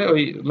হেডিংটা ধরে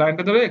ওই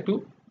লাইনটা ধরে একটু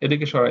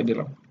এদিকে সরাই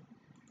দিলাম।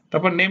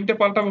 তারপর নেমটা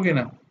পাল্টাবো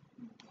কিনা,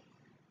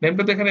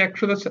 নেমটা তো এখানে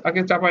 100টা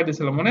আগে চাপাই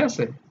দিয়েছিলাম, মনে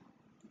আছে?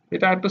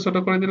 এটা একটু ছোট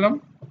করে দিলাম,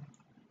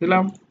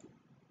 দিলাম।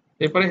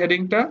 এরপরে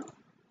হেডিংটা,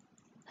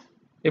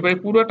 এবারে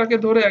পুরোটাকে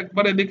ধরে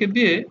একবার এদিকে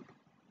দিয়ে,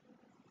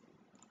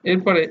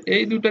 এরপরে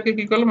এই দুটাকে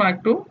কি করলাম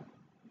একটু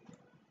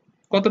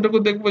কতটুকু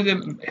দেখবো যে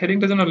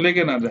হেডিংটা যেন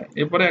লেগে না যায়।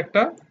 এরপরে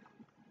একটা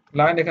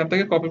লাইন এখান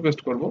থেকে কপি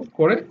পেস্ট করব,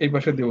 করে এই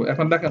পাশে দিব।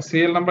 এখন দেখেন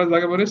সিরিয়াল নাম্বার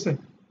জায়গা বেরিয়েছে,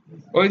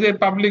 ওই যে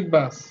পাবলিক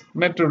বাস,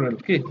 মেট্রো রেল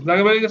কি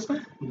জায়গা বেরিয়ে গেছে।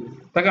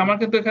 তাকে আমার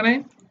কিন্তু এখানে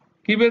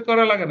কি বের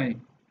করা লাগে নাই,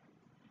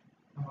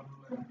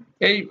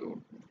 এই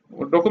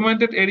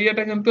ডকুমেন্টেড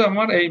এরিয়াটা কিন্তু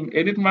আমার এই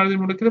এডিট মার্জিন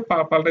মোডে কিন্তু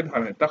পাল্টাই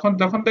ধরে। তখন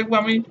যখন দেখবো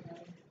আমি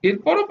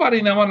এরপরও পারি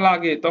না, আমার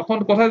লাগে, তখন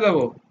কোথায় যাব?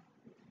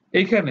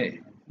 এইখানে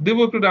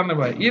দেবো একটু ডানে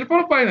ভাই,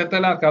 এরপরও পারি না,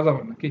 তাহলে আর কাজ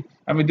হবে না। কি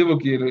আমি দেবো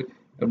কি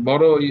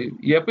বড়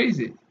ইয়া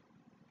পেয়েছে,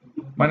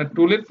 মানে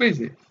টুলেট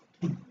পেয়েছে,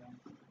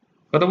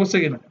 কথা বুঝছে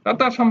কিনা?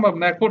 তা সম্ভব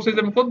না, কোর্স সাইজ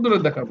আমি কত দূরে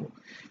দেখাবো।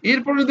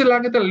 এরপর যদি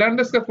লাগে তাহলে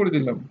ল্যান্ডস্কেপ করে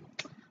দিলাম,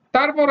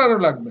 তারপর আরো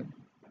লাগবে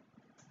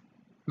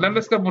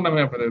ল্যান্ডস্কেপ মনে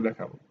আমি আপনাদের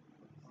দেখাবো।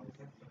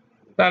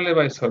 তাহলে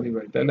ভাই সরি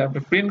ভাই, তাহলে আপনি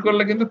প্রিন্ট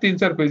করলে কিন্তু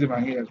 3-4 পেজে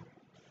ভাঙিয়ে আসবে।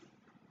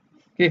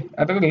 কি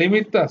একটা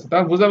লিমিট তো আছে,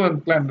 তাও বুঝাবেন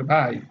প্ল্যান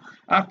ভাই।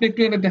 আপনি একটু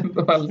এনে দেন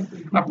তো পারলে,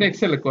 আপনি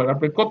এক্সেলে করেন,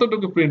 আপনি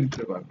কতটুকু প্রিন্ট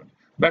দিতে পারবেন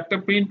বা একটা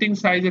প্রিন্টিং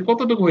সাইজে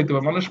কতটুকু হইতে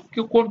পারে, মানুষ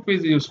কোন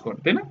পেজ ইউজ করে,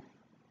 তাই না?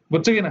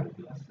 বুঝছে কিনা?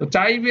 তো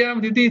চাইবে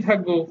আমি দিতেই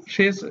থাকবো,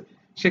 সে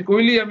সে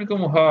কইলেই আমি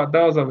কম হ্যাঁ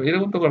দেওয়া যাবে,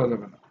 এরকম তো করা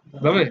যাবে না।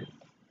 যাবে?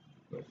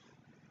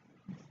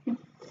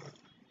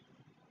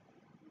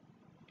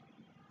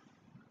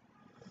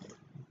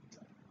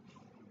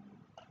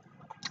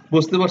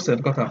 বুঝতে পারছেন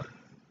কথা?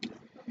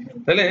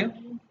 তাহলে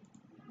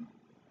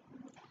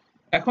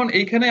এখন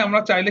এইখানে আমরা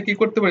চাইলে কি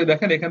করতে পারি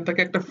দেখেন, এখান থেকে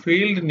একটা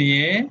ফিল্ড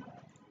নিয়ে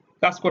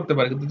কাজ করতে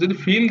পারি, কিন্তু যদি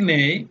ফিল্ড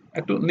নেই,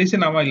 একটু নিচে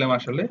নামাইলাম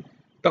আসলে,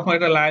 তখন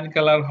এটা লাইন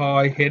কালার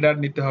হয়, হেডার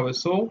নিতে হবে।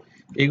 সো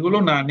এগুলো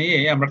না নিয়ে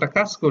আমরা একটা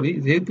কাজ করি,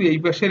 যেহেতু এই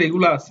পাশের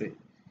এগুলো আছে,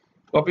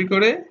 কপি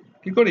করে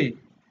কি করি,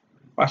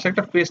 পাশে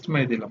একটা পেস্ট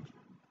মেরে দিলাম।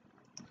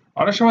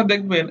 অনেক সময়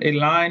দেখবেন এই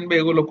লাইন বা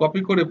এগুলো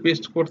কপি করে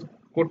পেস্ট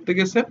করতে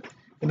গেছে,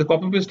 কিন্তু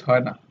কপি পেস্ট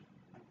হয় না,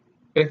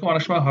 এরকম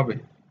অনেক সময় হবে,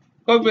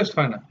 কপি পেস্ট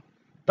হয় না।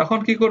 তখন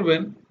কি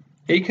করবেন,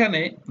 এইখানে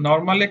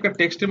নর্মালি একটা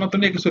টেক্সটের মতো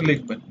নিয়ে কিছু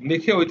লিখবেন,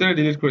 লিখে ওইটা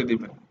ডিলিট করে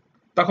দিবেন,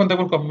 তখন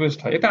দেখবেন কপি পেস্ট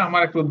হয়। এটা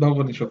আমার একটা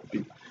উদ্ভাবনী শক্তি।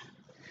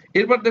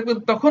 এরপর দেখবেন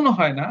তখনও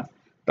হয় না,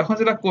 তখন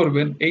যেটা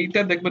করবেন এইটা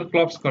দেখবেন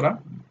ক্লপস করা,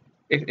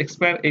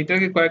 এক্সপ্যান্ড,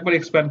 এইটাকে কয়েকবার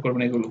এক্সপ্যান্ড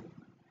করবেন, এগুলো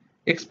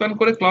এক্সপ্যান্ড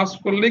করে ক্লস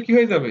করলে কি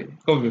হয়ে যাবে,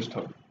 কপি পেস্ট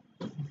হবে।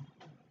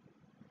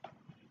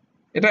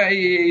 এটা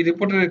এই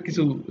রিপোর্টের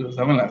কিছু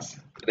ঝামেলা আছে,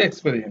 এটা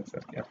এক্সপেরিয়েন্স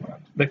আর কি। আপনারা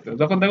দেখতে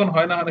যখন দেখুন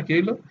হয় না কি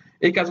হলো,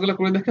 এই কাজগুলো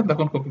করে দেখেন,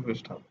 তখন কপি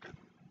পেস্ট হবে।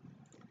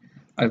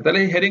 আর তাহলে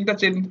এই হেডিংটা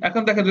চেঞ্জ,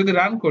 এখন দেখেন যদি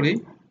রান করি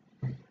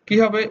কি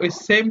হবে, ওই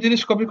সেম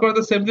জিনিস কপি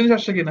করাতে সেম জিনিস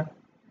আসছে কিনা,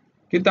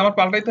 কিন্তু আমার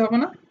পাল্টাইতে হবে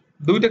না,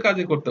 দুইটা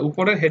কাজই করতে,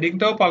 উপরের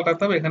হেডিংটাও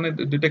পাল্টাতে হবে। এখানে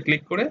দুইটা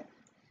ক্লিক করে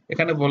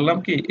এখানে বললাম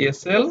কি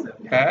এসএল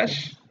হ্যাশ,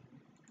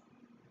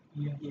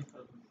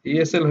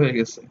 ইএসএল হয়ে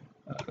গেছে,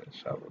 আরে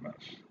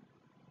সর্বনাশ,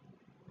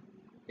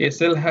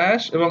 এসএল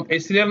হ্যাশ, এবং এই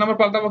সিরিয়াল নাম্বার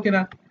পাল্টাবো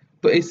কিনা,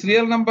 তো এই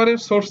সিরিয়াল নাম্বারের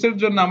সোর্সের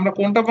জন্য আমরা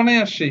কোনটা বানাই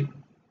আসছি,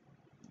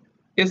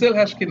 এসএল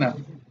হ্যাশ কিনা।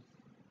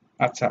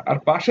 আচ্ছা, আর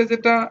পাশে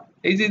যেটা,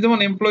 এই যে যেমন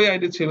এমপ্লয়ি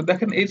আইডি ছিল,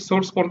 দেখেন এই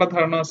সোর্স কোনটা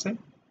ধারণা আছে,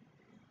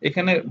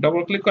 এখানে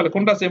ডবল ক্লিক করলে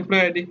কোনটা আছে,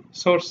 এমপ্লয়ি আইডি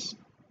সোর্স।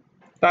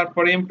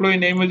 তারপরে এমপ্লয়ি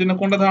নেমের জন্য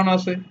কোনটা ধারণা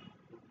আছে,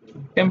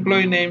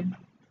 এমপ্লয়ি নেম,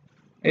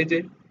 এই যে।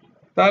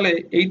 তাহলে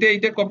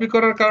এইটা কপি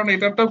করার কারণে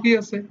এটারটাও কি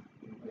আছে,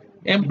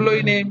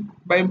 এমপ্লয়ি নেম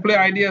বা এমপ্লয়ি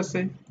আইডি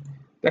আছে।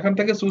 এখান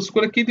থেকে চুজ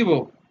করে কি দিব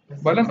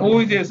বলেন,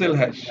 ওই যে এসএল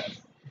হ্যাশ।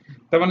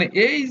 তার মানে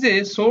এই যে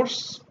সোর্স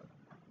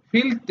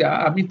ফিল্ডটা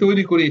আমি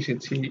তৈরি করে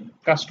এসেছি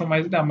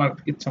কাস্টমাইজড আমার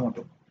ইচ্ছা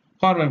মতো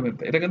ফর্মের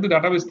মধ্যে, এটা কিন্তু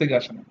ডাটাবেস থেকে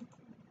আসে না।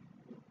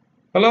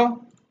 হলো,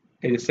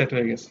 এই যে সেট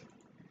হয়ে গেছে।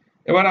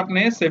 এবার আপনি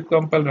সেভ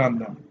কম্পাইল রান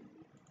দেন,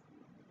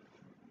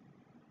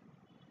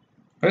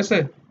 হয়েছে?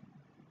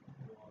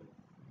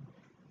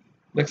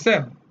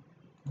 দেখছেন?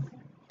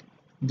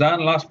 যান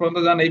লাস্ট পর্যন্ত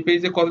যান, এই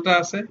পেজে কতটা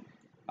আছে,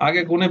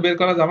 আগে গুনে বের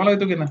করা ঝামেলা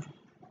হইতো কিনা,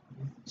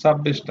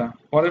 26টা।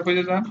 পরের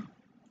পেজে যান,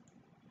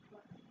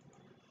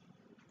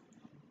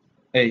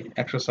 এই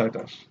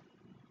 126।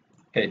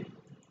 এই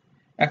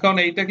এখন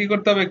এইটা কি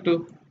করতে হবে, একটু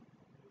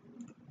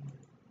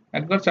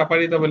একবার চাপাই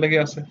দিতে হবে,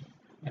 লেগে আছে।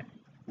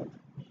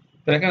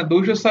 তো এখানে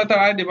 206টা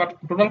আইডি, বাট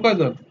টোটাল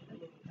কয়জন,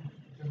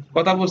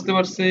 কথা বুঝতে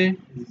পারছি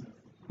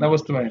না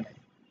বুঝতে পারি না?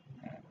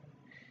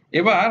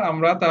 এবার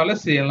আমরা তাহলে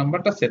সিরিয়াল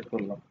নাম্বারটা সেট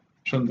করলাম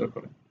সুন্দর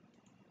করে,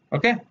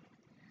 ওকে।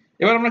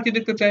 এবার আমরা কি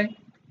দেখতে চাই,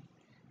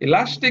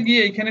 লাস্টে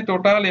গিয়ে এখানে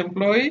টোটাল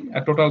এমপ্লয়ি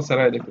আর টোটাল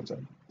স্যালারি দেখতে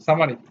চাই,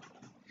 সামারি।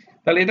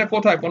 তাহলে এটা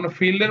কোথায়, কোন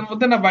ফিল্ডের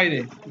মধ্যে না বাইরে,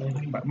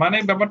 মানে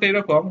ব্যাপারটা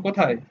এরকম,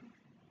 কোথায়,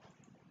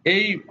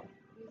 এই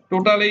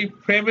টোটাল এই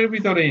ফ্রেমের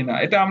ভিতরেই না,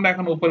 এটা আমরা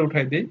এখন উপরে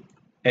উঠাই দিই,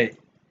 এই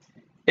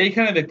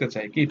এইখানে দেখতে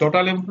চাই কি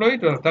টোটাল এমপ্লয়ি,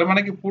 তার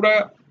মানে কি পুরা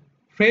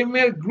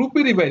ফ্রেমের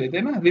গ্রুপেরই বাইরে,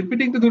 তাই না?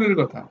 রিপিটিং তো দূরের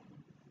কথা,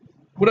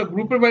 পুরো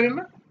গ্রুপের বাইরে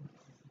না।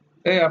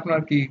 এই আপনার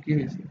কি কি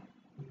হয়েছে,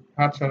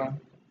 হাত ছাড়া,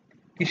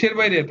 কিসের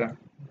বাইরে এটা?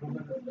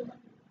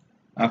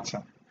 আচ্ছা,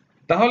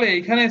 তাহলে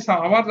এইখানে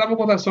আবার যাবো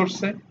কোথায়,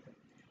 সোর্সে।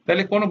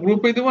 তাহলে কোন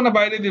গ্রুপে দিব না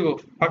বাইরে দিব,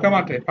 ফাঁকা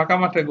মাঠে, ফাঁকা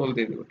মাঠে গোল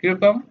দিয়ে দিব,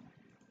 কিরকম,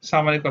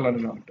 সামারি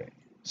কালারের রংটাই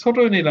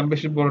ছোটই নিলাম,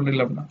 বেশি বড়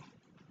নিলাম না,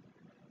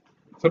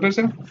 ছোট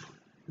হয়েছে না?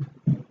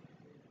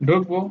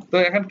 ঢুকবো তো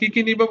এখন কি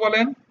কি নিব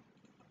বলেন,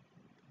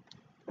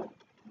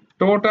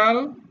 total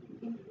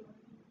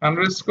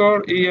underscore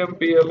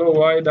EMPLO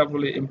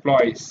YEE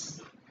employees.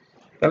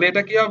 তাহলে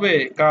এটা কি হবে,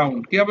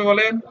 কাউন্ট, কি হবে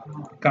বলেন,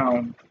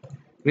 কাউন্ট।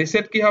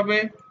 রিসেট কি হবে,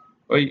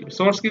 ওই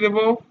সোর্স কি দেব,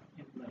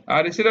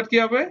 আর রিসেটার কি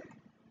হবে,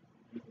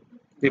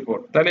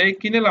 রিপোর্ট। তাহলে এই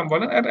কি নিলাম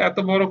বলেন, এত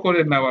বড় করে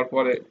নেওয়ার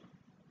পরে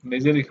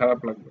নিজেরই খারাপ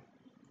লাগবে,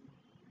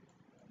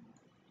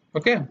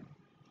 ওকে।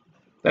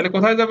 তাহলে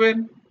কোথায় যাবেন,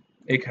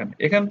 এইখানে,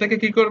 এখান থেকে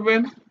কি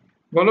করবেন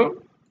বলো,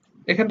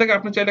 এখান থেকে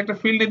আপনি চাইলে একটা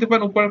ফিল্ড নিতে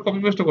পারেন, উপরে কপি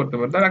পেস্ট করতে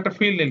পারেন। তাহলে একটা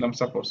ফিল্ড নিলাম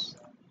সাপোজ,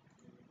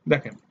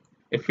 দেখেন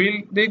এই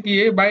ফিল্ডে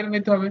গিয়ে বাইরে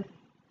নিতে হবে,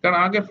 কারণ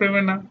আগে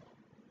ফ্রেমে না,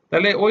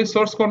 তাহলে ওই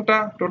সোর্স কোনটা?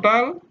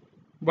 টোটাল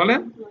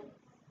বলেন,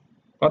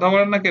 কথা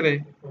বলেন না কে রে?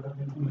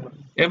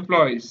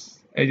 এমপ্লয়িজ।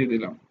 এই যে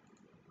দিলাম,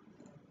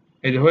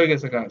 এই যে হয়ে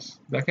গেছে কাজ।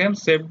 দেখেন,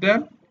 সেভ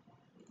দেন,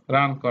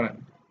 রান করেন,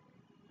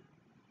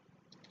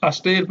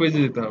 ফার্স্টে এর পেজে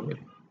যেতে হবে,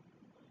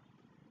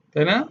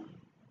 তাই না?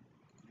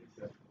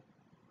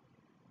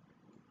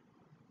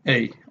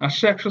 এই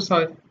আসছে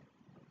 106।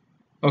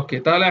 ওকে,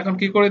 তাহলে এখন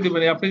কি করে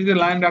দিবেন? আপনি যদি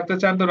লাইন রাখতে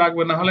চান তো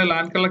রাখবেন, না হলে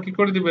লাইন কালার কি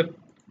করে দিবেন?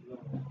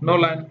 No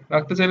line.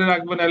 রাখতে চাইলে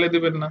রাখবেন, এলে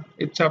দিবেন না,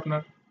 ইচ্ছা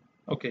আপনার।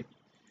 ওকে,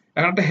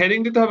 এখন একটা হেডিং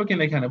দিতে হবে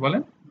কিনা এখানে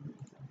বলেন।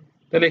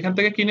 তাহলে এখান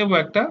থেকে কি নেবো?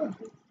 একটা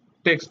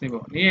টেক্সট নিব,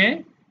 নিয়ে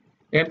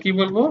এর কি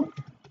বলবো?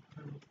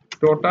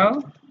 টোটাল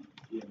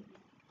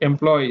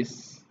এমপ্লয়িজ,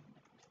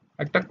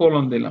 একটা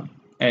কোলন দিলাম।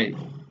 এই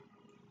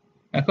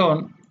এখন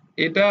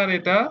এটা আর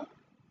এটা,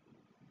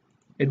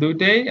 এই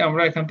দুইটাই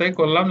আমরা এখান থেকে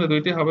করলাম, যে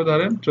দুইটাই হবে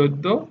ধরেন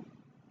 14।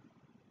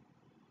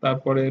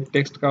 তারপরে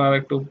টেক্সট কালার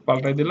একটু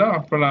পাল্টাই দিলাম,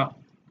 আপনারা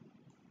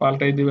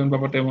পাল্টাই দিবেন,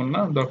 ব্যাপারটা এমন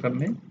না, দরকার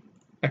নেই।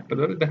 একটা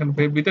ধরে দেখেন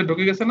ভিতরে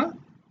ঢুকে গেছে না?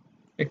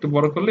 একটু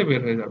বড় করলে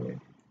বের হয়ে যাবে।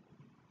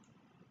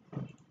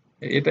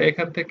 এটা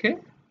এখান থেকে,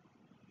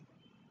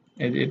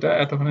 এই যে এটা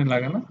এতখানি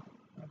লাগে না,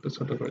 একটু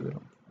ছোট করে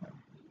দিলাম।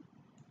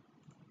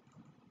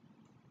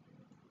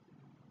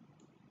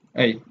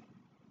 এই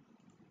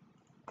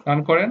রান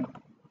করেন,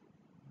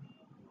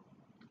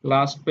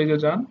 লাস্ট পেজে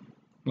যান,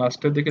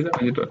 লাস্টের দিকে যান,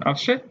 যেটা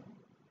আসছে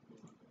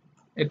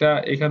এটা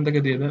এখান থেকে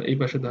দিয়ে দেন, এই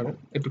পাশে ধরেন,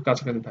 একটু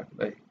কাছাকাছি থাকে,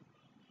 তাই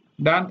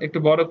ডান। একটু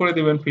বড় করে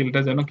দিবেন ফিলটা,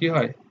 যেন কি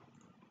হয়,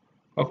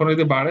 কখনো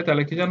যদি বাড়ে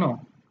তাহলে কি জানো,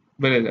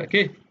 বেড়ে যায়।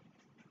 কি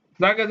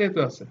জায়গা যেহেতু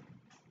আছে,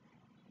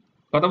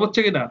 কথা বলছে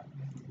কিনা?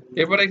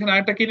 এবার এখানে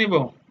আরেকটা কি নিব?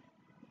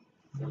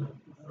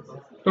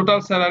 Total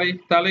salary.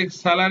 তাহলে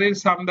স্যালারির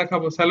সাম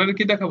দেখাবো, স্যালারি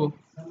কি দেখাবো?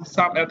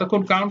 সাম।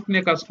 এতক্ষণ কাউন্ট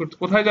নিয়ে কাজ করতে,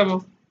 কোথায় যাব?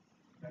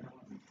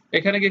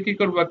 এখানে গিয়ে কি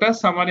করবো? একটা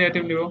সামারি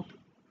আইটেম নিব,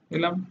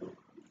 নিলাম।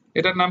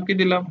 এটার নাম কি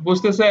দিলাম?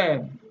 বুঝতেছেন?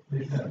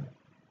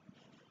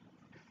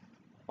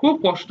 খুব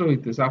কষ্ট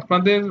হইতেছে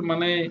আপনাদের,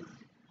 মানে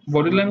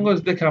বডি ল্যাঙ্গুয়েজ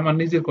দেখে আমার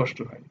নিজের কষ্ট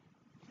হয়,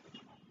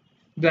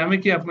 যে আমি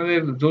কি আপনাদের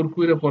জোর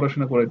করে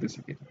পড়াশোনা করাইতেছি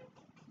কি?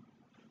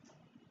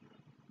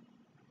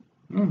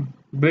 হম,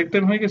 ব্রেক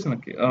টাইম হয়ে গেছে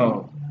নাকি? ও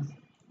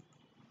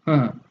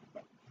হ্যাঁ,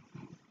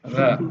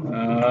 আর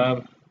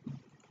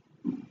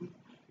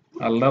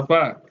আল্লাহ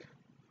পাক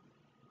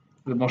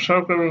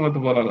মোশাররফের মতো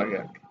বলা লাগে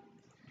আর কি।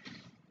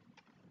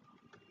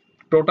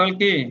 টোটাল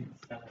কি?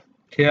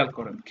 খেয়াল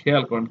করেন,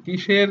 খেয়াল করেন,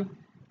 কিসের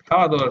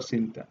খাওয়া দাওয়ার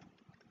চিন্তা।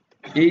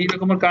 এই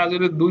রকমের কাজ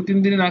হলে 2-3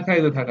 দিন না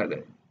খাইতে থাকা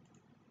যায়।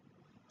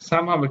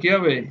 সাম হবে কি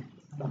হবে?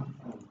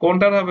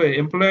 কোনটার হবে?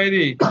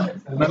 এমপ্লয়ারি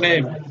না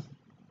নেম?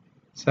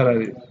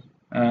 স্যালারি।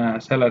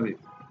 স্যালারি।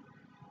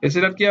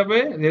 এছাড়া কি হবে?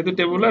 যেহেতু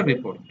টেবুলার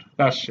রিপোর্ট,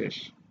 কাজ শেষ।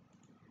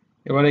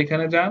 এবার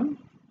এখানে যান,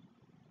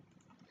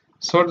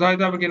 সর্ট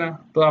ধরাইতে হবে কিনা।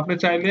 তো আপনি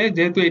চাইলে,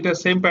 যেহেতু এটা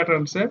সেম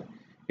প্যাটার্নস এর,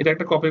 এটা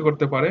একটা কপি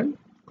করতে পারেন।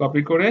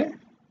 কপি করে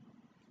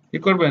কি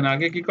করবেন?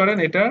 আগে কি করেন,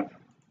 এটা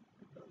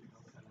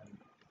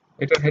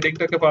এটা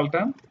হেডিংটাকে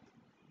পাল্টান,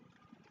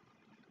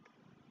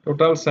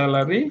 টোটাল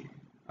স্যালারি।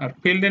 আর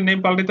ফিল্ডের নেম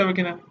পাল্টাতে হবে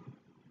কিনা?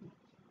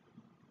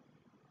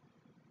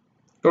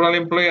 টোটাল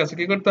এমপ্লয়ি আছে,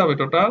 কি করতে হবে?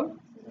 Total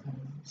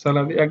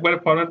salary. একবারে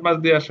ফরম্যাট মাস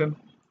দিয়ে আসেন,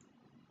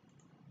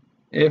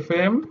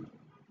 FM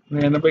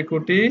 99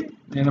 কোটি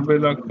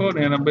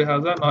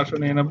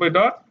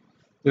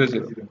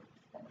 99,99,999.00।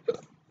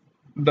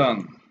 ডান।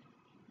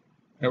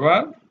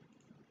 এবার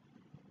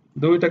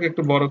দুইটাকে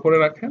একটু বড় করে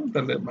রাখেন,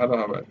 তাহলে ভালো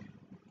হবে আর কি।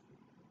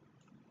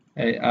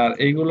 এই আর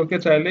এইগুলোকে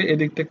চাইলে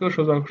এদিক থেকেও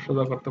সোজা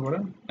সোজা করতে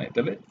পারেন, এই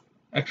তাহলে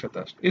একসাথে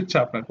আসবে। ইচ্ছা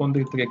আপনার কোন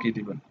দিক থেকে কি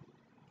দিবেন।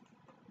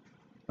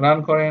 রান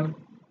করেন,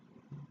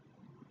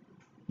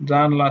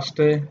 যান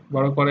লাস্টে,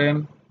 বড় করেন,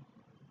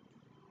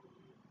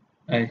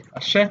 এই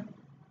আসছে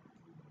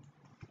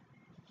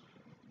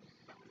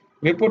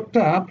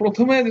রিপোর্টটা।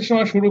 প্রথমে যে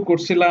সময় শুরু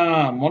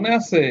করছিলাম মনে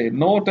আছে,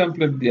 নো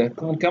টেমপ্লেট দিয়ে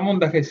কেমন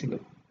দেখাইছিল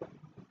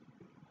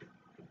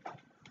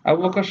আবু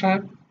বকর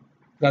সাহেব,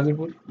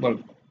 গাজীপুর বল।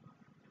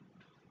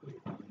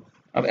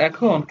 আর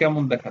এখন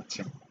কেমন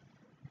দেখাচ্ছে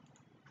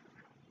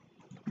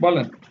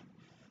বলেন?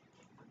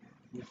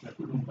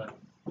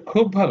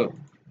 খুব ভালো।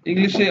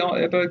 ইংলিশে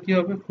এটা কি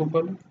হবে? খুব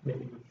ভালো।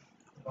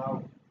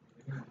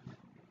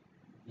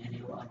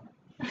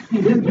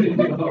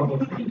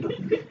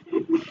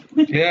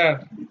 ক্লিয়ার?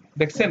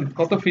 দেখছেন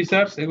কত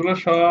ফিচার্স, এগুলো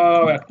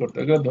সব অ্যাড করতে,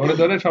 এগুলো ধরে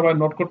ধরে সবাই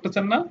নোট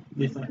করতেছেন না?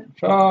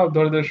 সব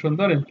ধরে ধরে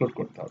সুন্দর ইনক্লুড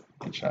করতে হবে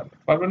ইনশাআল্লাহ।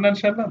 পারবেন না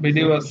ইনশাআল্লাহ?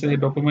 ভিডিও আছে,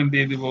 ডকুমেন্ট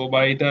দিয়ে দিব, বা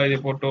এটা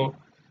রিপোর্টও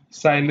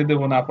চাইলে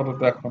দেবো না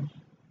আপাতত এখন,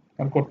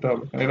 কারণ করতে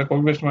হবে, কারণ এটা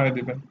কপি পেস্ট মারিয়ে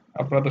দিবেন।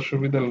 আপনারা তো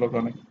সুবিধার লোক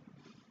অনেক।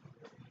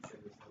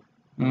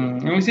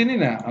 আমি চিনি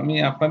না, আমি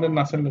আপনাদের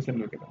নাচেন নাচেন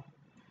লোকেরা।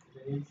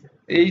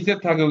 এই যে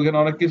থাকে ওখানে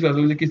অনেক কিছু আছে,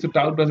 ওই যে কিছু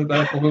টাউট আছে,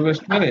 তারা কপি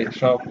পেস্ট মেরে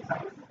সব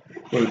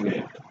করে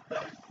দিবে।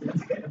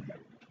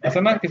 আছে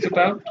না কিছু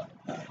টাউট?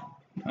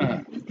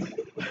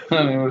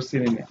 হ্যাঁ, আমি ওর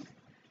চিনি না।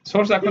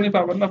 সোর্স এখনই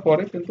পাবেন না,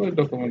 পরে কিন্তু ওই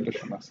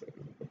ডকুমেন্টেশন আছে,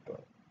 এগুলো করতে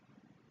হবে।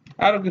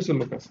 আরো কিছু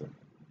লোক আছে।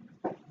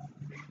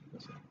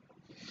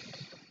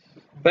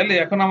 তাইলে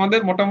এখন আমাদের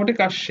মোটামুটি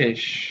কাজ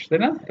শেষ, তাই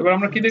না? এবার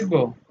আমরা কি দেখবো?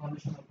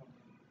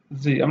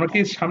 জি আমরা কি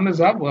সামনে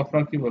যাব,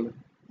 আপনারা কি বলেন?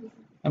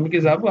 আমি কি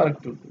যাব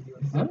আরেকটু?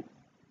 হ্যাঁ,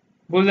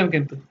 বুঝলেন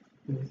কিন্তু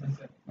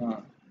হ্যাঁ।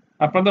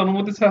 আপনাদের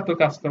অনুমতি ছাড়া তো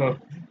কাজ করার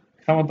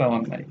ক্ষমতা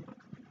আমার নাই।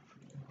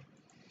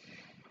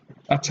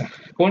 আচ্ছা,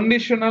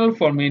 conditional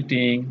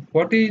formatting,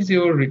 what is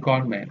your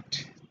requirement?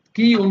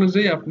 কি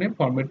অনুযায়ী আপনি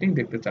ফরম্যাটিং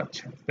দেখতে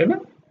চাচ্ছেন, তাই না?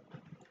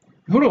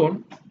 ধরুন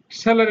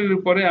স্যালারির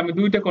উপরে আমি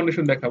দুইটা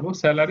কন্ডিশন দেখাবো,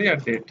 স্যালারি আর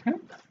ডেট, হ্যাঁ,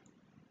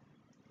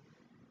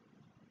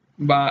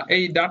 বা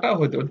এই ডাটা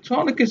হতে পারে,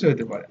 অনেক কিছু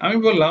হতে পারে। আমি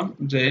বললাম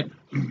যে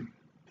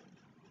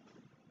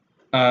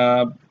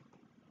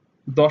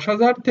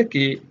 10,000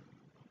 থেকে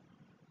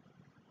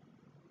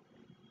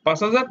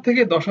 5,000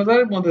 থেকে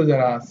 10,000-এর মধ্যে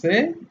যারা আছে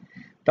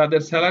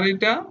তাদের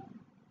স্যালারিটা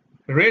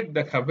রেড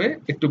দেখাবে,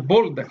 একটু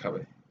বোল্ড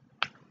দেখাবে।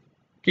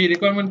 কি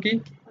রিকোয়ারমেন্ট কি?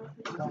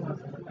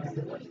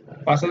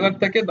 5,000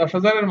 থেকে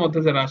 10,000-এর মধ্যে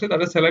যারা আছে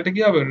তাদের স্যালারিটা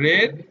কি হবে?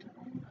 রেড,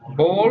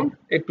 বোল্ড,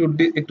 একটু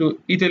একটু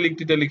ইটালিক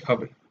টিটালিক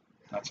হবে।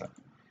 আচ্ছা,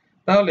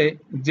 তাহলে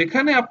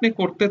যেখানে আপনি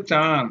করতে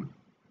চান,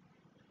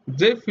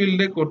 যে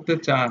ফিল্ডে করতে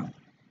চান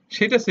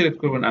সেটা সিলেক্ট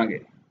করবেন আগে।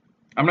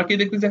 আমরা কি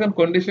দেখতেছি এখন?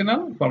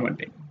 Conditional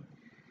formatting.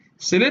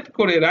 সিলেক্ট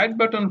করে রাইট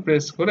বাটন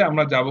প্রেস করে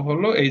আমরা যাব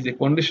হলো এই যে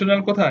কন্ডিশনাল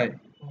কোথায়?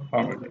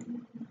 ফরম্যাটিং।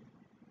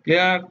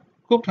 ক্লিয়ার?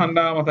 খুব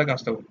ঠান্ডা মাথায়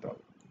কাজটা করতে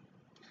হবে।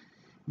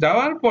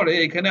 যাওয়ার পরে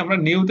এখানে আমরা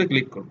নিউতে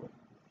ক্লিক করব।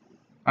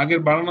 আগের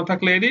বানানো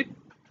থাকলে এডিট,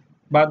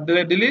 বাদ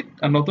দিলে ডিলিট,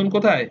 আর নতুন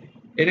কোথায়?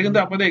 এটা কিন্তু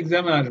আপনাদের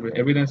এক্সামে আসবে,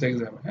 এভিডেন্স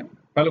এক্সামে। হ্যাঁ,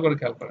 ভালো করে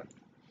খেয়াল করেন।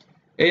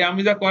 এই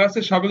আমি যা করাচ্ছি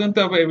সবই কিন্তু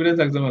এভিডেন্স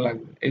এক্সামে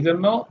লাগবে। এই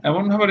জন্য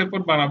এমন ভাবে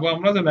রিপোর্ট বানাবো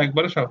আমরা যেন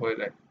একবারে সব হয়ে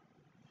যায়।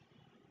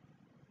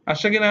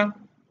 আসছে কিনা?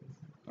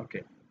 ওকে।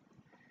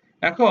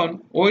 এখন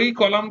ওই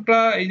কলামটা,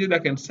 এই যে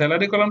দেখেন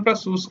স্যালারি কলামটা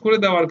চুজ করে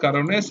দেওয়ার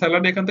কারণে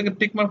স্যালারি এখান থেকে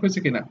টিক মার্ক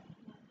হয়েছে কিনা।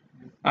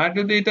 আর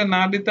যদি এটা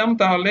না দিতাম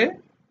তাহলে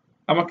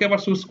আমাকে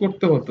আবার চুজ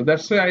করতে হতো।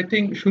 দ্যাটস ওয়াই আই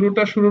থিঙ্ক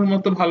শুরুর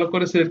মতো ভালো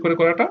করে সিলেক্ট করে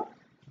করাটা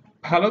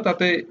ভালো,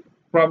 তাতে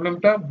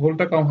প্রবলেমটা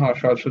ভুলটা কম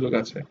হওয়ার সুযোগ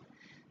আছে।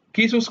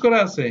 কি চুজ করা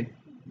আছে?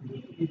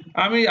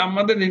 আমি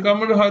আমাদের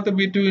রিকমেন্ড হয়তো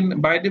বিটুইন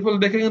বাই ডিফল্ট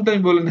দেখে কিন্তু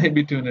আমি বলি নাই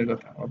বিটুইন এর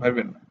কথা,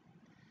 ভাবেন না।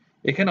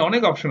 এখানে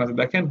অনেক অপশন আছে,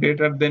 দেখেন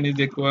greater than is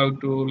equal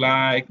to,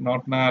 like,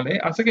 not, নাল,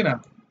 আছে কিনা?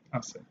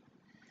 আছে।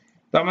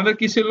 তো আমাদের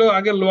কি ছিল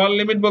আগে? লোয়ার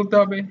লিমিট বলতে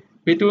হবে,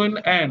 বিটুইন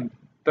এন্ড।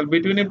 তাহলে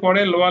বিটুইন এর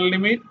পরে লোয়ার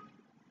লিমিট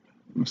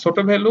ছোট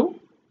ভ্যালু,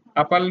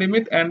 আপার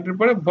লিমিট এন্ড এর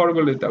পরে বড়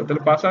ভ্যালু দিতে হবে।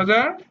 তাহলে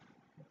 5,000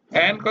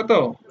 এন্ড কত?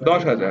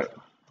 10,000।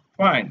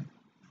 ফাইন,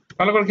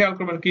 ভালো করে খেয়াল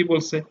করবেন কি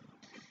বলছে।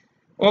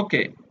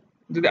 ওকে,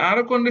 যদি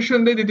আরো কন্ডিশন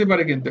দিয়ে দিতে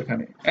পারে কিন্তু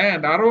এখানে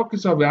এন্ড আরো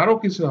কিছু হবে, আরো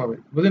কিছু হবে,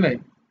 বুঝে নাই?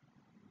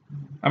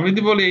 আমি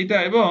যদি বলি এইটা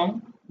এবং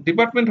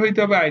ডিপার্টমেন্ট হইতে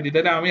হবে আইডি,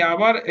 তাহলে আমি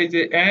আবার এই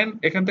যে এন্ড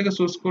এখান থেকে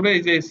চুজ করে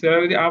এই যে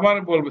স্যালারি আবার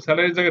বলবো,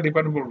 স্যালারির জায়গায়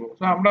ডিপার্টমেন্ট বলবো।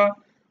 তো আমরা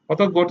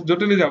অত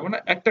জটিলে যাব না,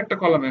 একটা একটা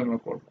কলামে আমরা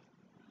করবো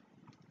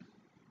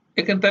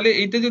এখানে। তাহলে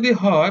এইটা যদি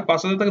হয়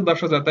 5,000 থেকে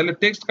 10,000, তাহলে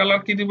টেক্সট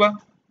কালার কি দিবা?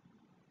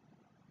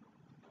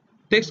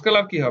 টেক্সট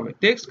কালার কি হবে?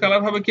 টেক্সট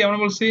কালার হবে কি আমরা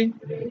বলছি?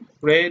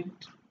 Red.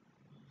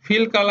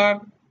 Fill colour,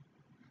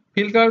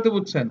 fill colour তো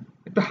বুঝছেন,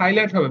 একটু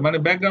হাইলাইট হবে, মানে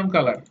ব্যাকগ্রাউন্ড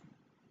কালার।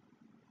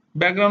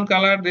 ব্যাকগ্রাউন্ড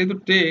কালার যেহেতু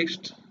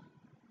টেক্সট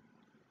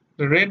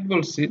রেড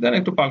বলছি, দেন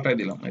একটু পাল্টাই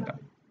দিলাম, এটা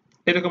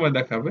এরকমের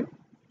দেখাবে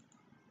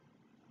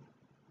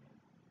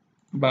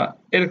বা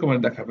এরকমের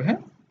দেখাবে।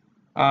 হ্যাঁ,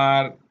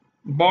 আর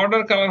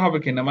বর্ডার কালার হবে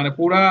কিনা, মানে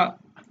পুরা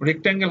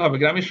রেক্ট্যাঙ্গেল হবে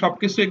কিনা, আমি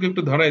সবকিছু একটু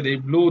একটু ধরাই দিই।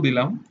 ব্লু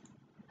দিলাম।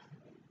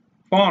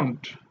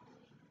 ফন্ট,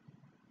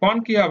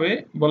 ফন্ট কি হবে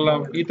বললাম?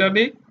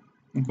 ইটালিক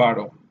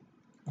 12।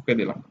 ওকে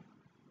দিলাম।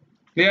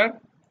 ক্লিয়ার?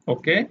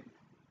 ওকে।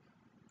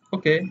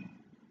 ওকে,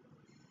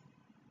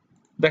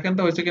 দেখেন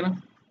তো হয়েছে কিনা।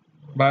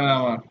 বা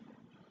আমার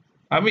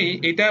আমি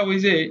এটা ওই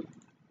যে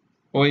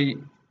ওই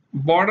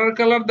বর্ডার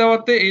কালার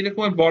দেওয়াতে এই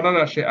রকমের বর্ডার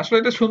আসে, আসলে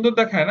এটা সুন্দর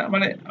দেখায় না,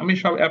 মানে আমি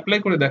সব অ্যাপ্লাই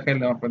করে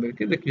দেখাইলাম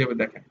আপনাদেরকে যে কিভাবে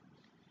দেখায়।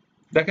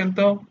 দেখেন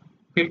তো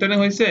ফিল্টারিং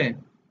হয়েছে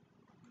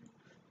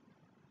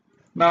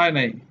না হয়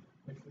নাই?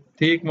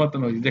 ঠিক মতন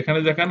হয়েছে, যেখানে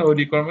যেখানে ওই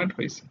রিকোয়ারমেন্ট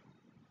হয়েছে।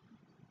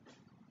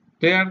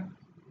 ক্লিয়ার?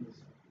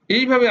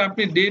 এইভাবে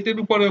আপনি ডেটের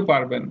উপরেও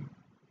পারবেন,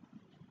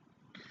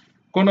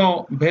 কোন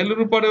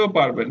ভ্যালুর উপরেও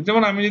পারবেন।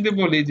 যেমন আমি যদি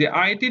বলি যে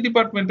আইটি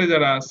ডিপার্টমেন্টে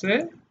যারা আছে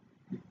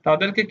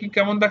তাদেরকে কি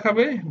কেমন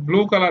দেখাবে? ব্লু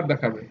কালার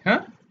দেখাবে।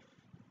 হ্যাঁ,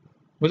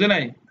 বুঝে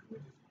নাই?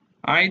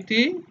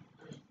 আইটি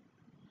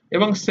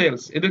এবং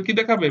সেলস এদের কি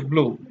দেখাবে?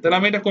 ব্লু। তাহলে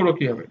আমি এটা করবো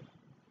কিভাবে?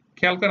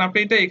 খেয়াল করেন, আপনি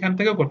এটা এখান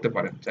থেকেও করতে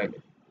পারেন চাইলে।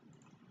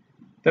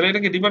 তাহলে এটা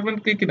কি ডিপার্টমেন্ট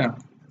কি কিনা?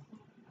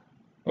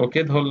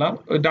 ওকে, ধরলাম।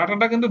 ওই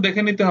ডাটাটা কিন্তু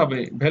দেখে নিতে হবে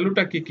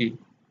ভ্যালুটা কি কি।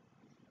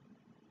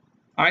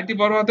 আইটি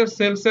বড় হাতের,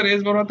 সেলস এর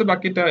এস বড় হাতে,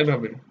 বাকিটা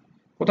এইভাবে।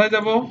 কোথায়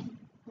যাব?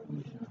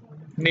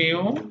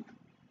 নিউ,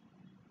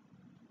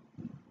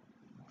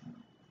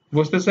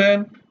 বুঝতেছেন?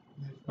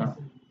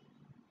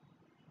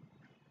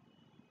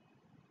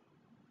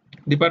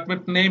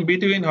 ডিপার্টমেন্ট নেম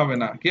বিটুইন হবে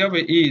না, কি হবে?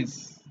 ইজ।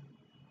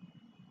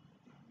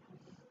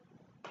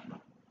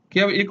 কি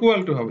হবে? ইকুয়াল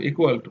টু হবে,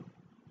 ইকুয়াল টু।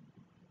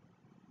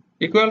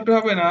 ইকুয়াল টু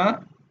হবে না,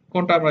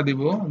 কোনটা আমরা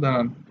দিব?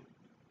 দাঁড়ান,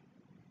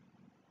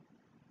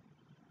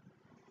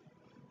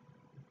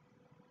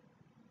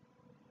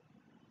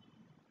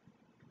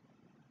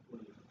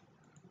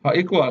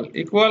 ইকুয়াল।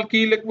 ইকুয়াল কি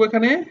লিখবো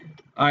এখানে?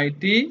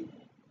 আইটি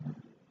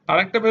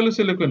আরেকটা ভ্যালু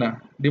ছিল কিনা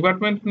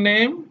ডিপার্টমেন্ট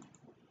নেম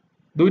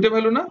দুইটা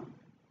ভ্যালু না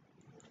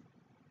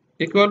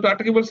ইকুয়াল টু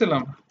আরেকটা কি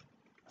বলছিলাম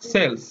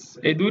সেলস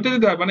এই দুইটা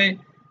যদি হয় মানে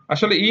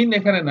আসলে ইন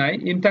এখানে নাই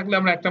ইন থাকলে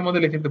আমরা একটার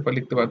মধ্যে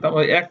লিখতে পারতাম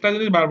ওই একটা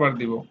জিনিস বারবার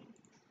দিব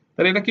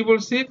তাহলে এটা কি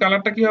বলছি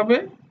কালারটা কি হবে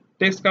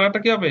টেক্সট কালারটা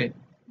কি হবে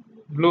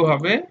ব্লু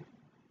হবে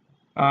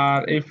আর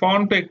এই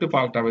ফন্টটা একটু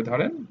পাল্টাবে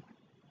ধরেন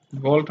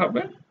বোল্ড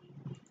হবে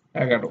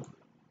 11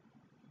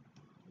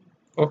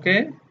 ওকে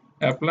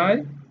অ্যাপ্লাই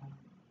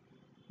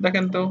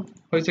দেখেন তো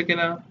হয়েছে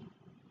কিনা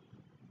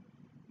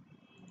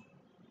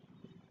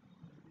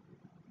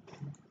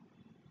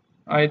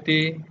আইটি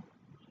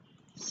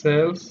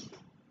সেলস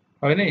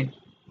হয়নি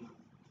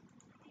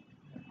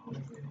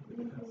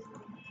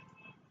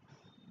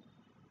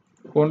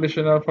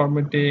কন্ডিশনাল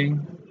ফরম্যাটিং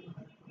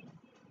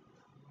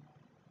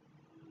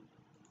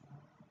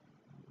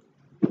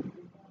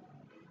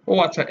ও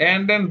আচ্ছা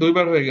এন্ড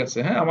দুইবার হয়ে গেছে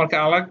হ্যাঁ আমাকে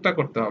আলাদা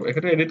করতে হবে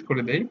এখানে এডিট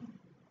করে দেই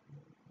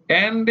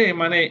এন্ড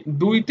মানে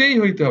দুইটাই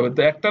হইতে হবে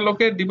তো একটা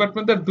লোকের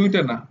ডিপার্টমেন্টের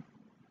দুইটা না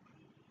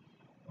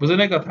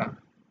বুঝলেন কথা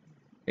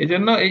এই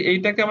জন্য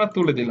এইটাকে আমরা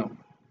তুলে দিলাম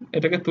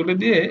এটাকে তুলে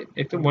দিয়ে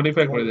একটু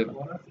মডিফাই করে দিলাম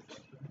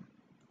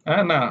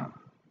হ্যাঁ না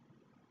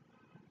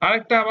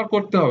আরেকটা আবার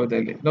করতে হবে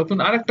তাইলে নতুন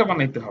আরেকটা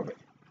বানাইতে হবে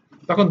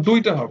তখন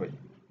দুইটা হবে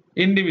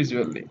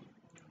ইন্ডিভিজুয়ালি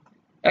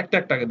একটা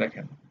একটাকে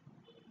দেখেন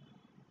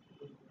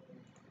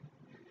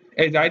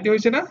এই যে আইটি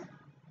হয়েছে না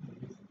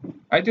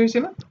আইটি হয়েছে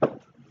না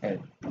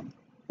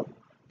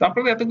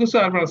তারপরে এত কিছু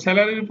আর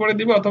স্যালারির উপরে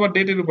দিবে অথবা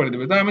ডেটের উপরে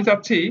দিবে তাই আমি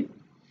চাচ্ছি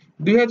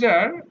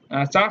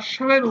 2004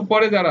 সালের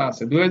উপরে যারা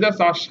আছে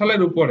 2004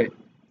 সালের উপরে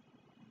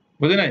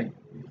বুঝে নাই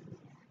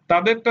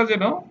তাদেরটা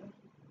যেন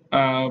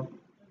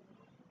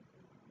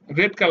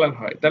রেড কালার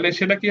হয় তাহলে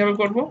সেটা কিভাবে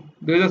করব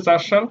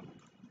 2004 সাল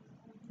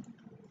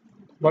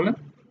বলেন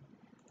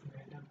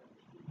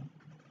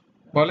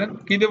বলেন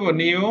কি দেব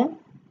নিউ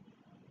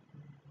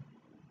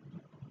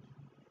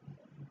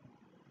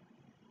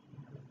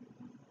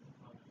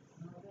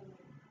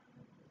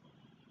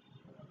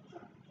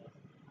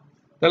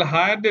তাহলে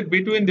হায়ার ডেট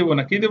বিটুইন দেব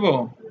না কি দেব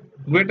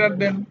গ্রেটার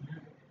দেন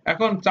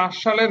এখন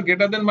 4 সালের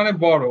গ্রেটার দেন মানে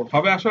বড়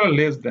হবে আসলে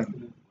লেস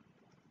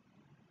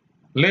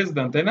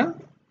দেন তাই না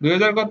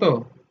 2000 কত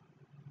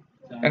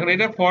এখন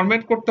এটা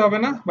ফরম্যাট করতে হবে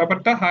না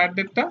ব্যাপারটা হায়ার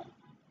ডেটটা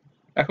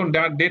এখন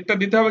ডেটটা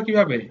দিতে হবে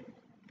কিভাবে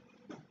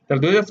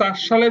তাহলে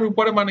 2004 সালের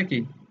উপরে মানে কি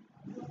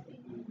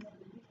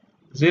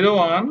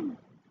 01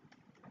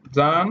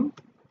 জান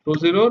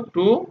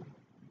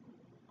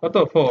 2002 কত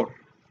 4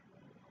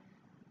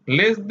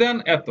 লেস দেন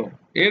এত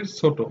এর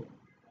ছোট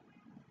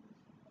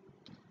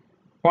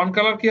ফন্ট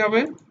কালার কি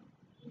হবে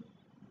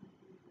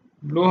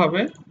ব্লু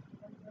হবে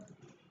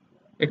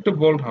একটু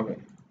বোল্ড হবে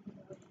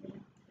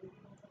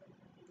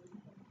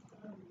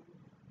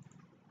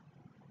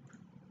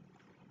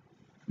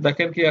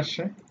দেখেন কি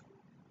আসছে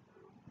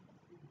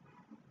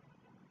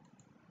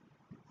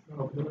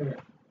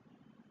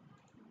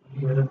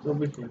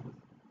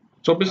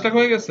 24 টাকা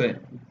হয়ে গেছে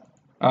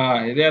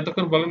এটা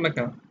এতক্ষণ বলেন না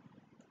কেন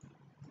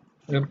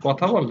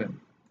কথা বললেন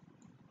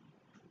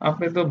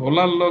আপনি তো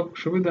ভোলার লোক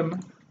সুবিধা না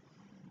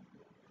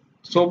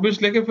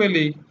 24 লিখে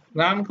ফেলি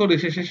রান করি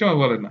সে সময়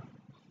বলে না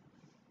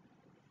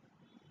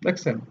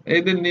দেখছেন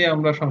এই দিন নিয়ে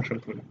আমরা সংসার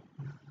করি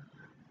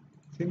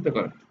চিন্তা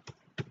করেন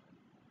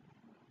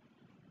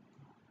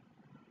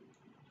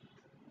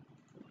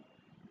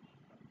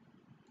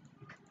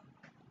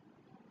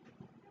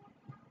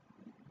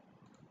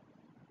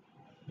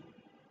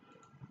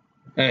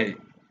এই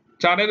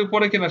 4 এর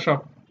উপরে কিনা সব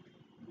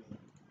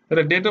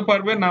তাহলে ডেটও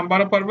পারবেন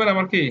নাম্বারও পারবেন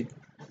আবার কি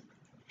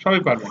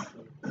সবই পারবেন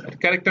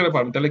ক্যারেক্টারও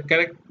পারবেন তাহলে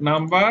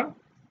নাম্বার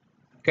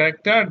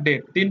ক্যারেক্টার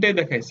ডেট তিনটাই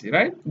দেখাইছি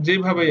রাইট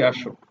যেভাবেই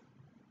আসুক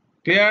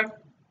ক্লিয়ার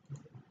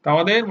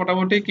আমাদের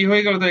মোটামুটি কি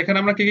হয়ে গেল তো এখানে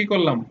আমরা কি কি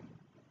করলাম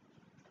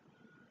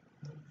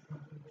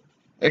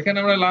এখানে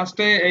আমরা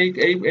লাস্টে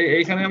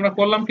এইখানে আমরা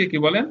করলাম কি কি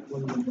বলেন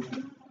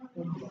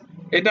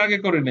এটা আগে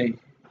করি নাই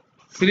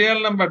সিরিয়াল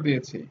নাম্বার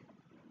দিয়েছি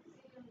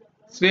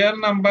সিরিয়াল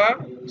নাম্বার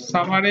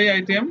সামারি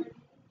আইটেম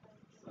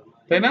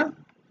তাই না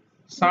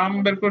সাম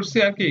বের করছি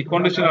আর কি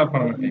কন্ডিশনাল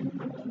ফরম্যাটিং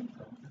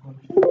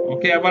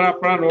ওকে আবার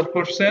আপনারা নোট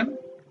করছেন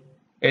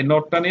এই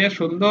নোটটা নিয়ে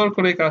সুন্দর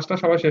করে কাজটা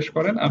সবাই শেষ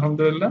করেন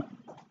আলহামদুলিল্লাহ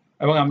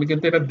এবং আমি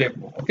কিন্তু এটা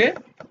দেখব ওকে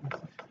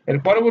এর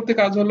পরবর্তী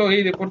কাজ হলো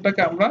এই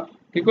রিপোর্টটাকে আমরা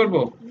কি করব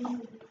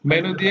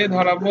মেনু দিয়ে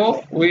ধরাবো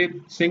with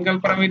single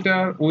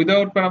parameter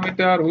without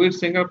parameter with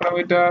single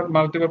parameter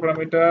multiple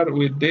parameter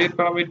with date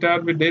parameter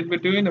with date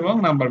between এবং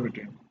নাম্বার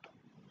বিটুইন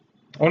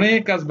অনেক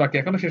কাজ বাকি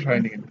এখনো শেষ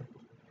হয়নি কিন্তু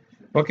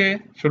ওকে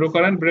শুরু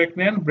করেন ব্রেক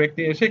নেন ব্রেক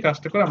নিয়ে এসে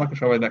কাজটা করে আমাকে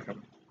সবাই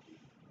দেখাবেন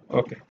ওকে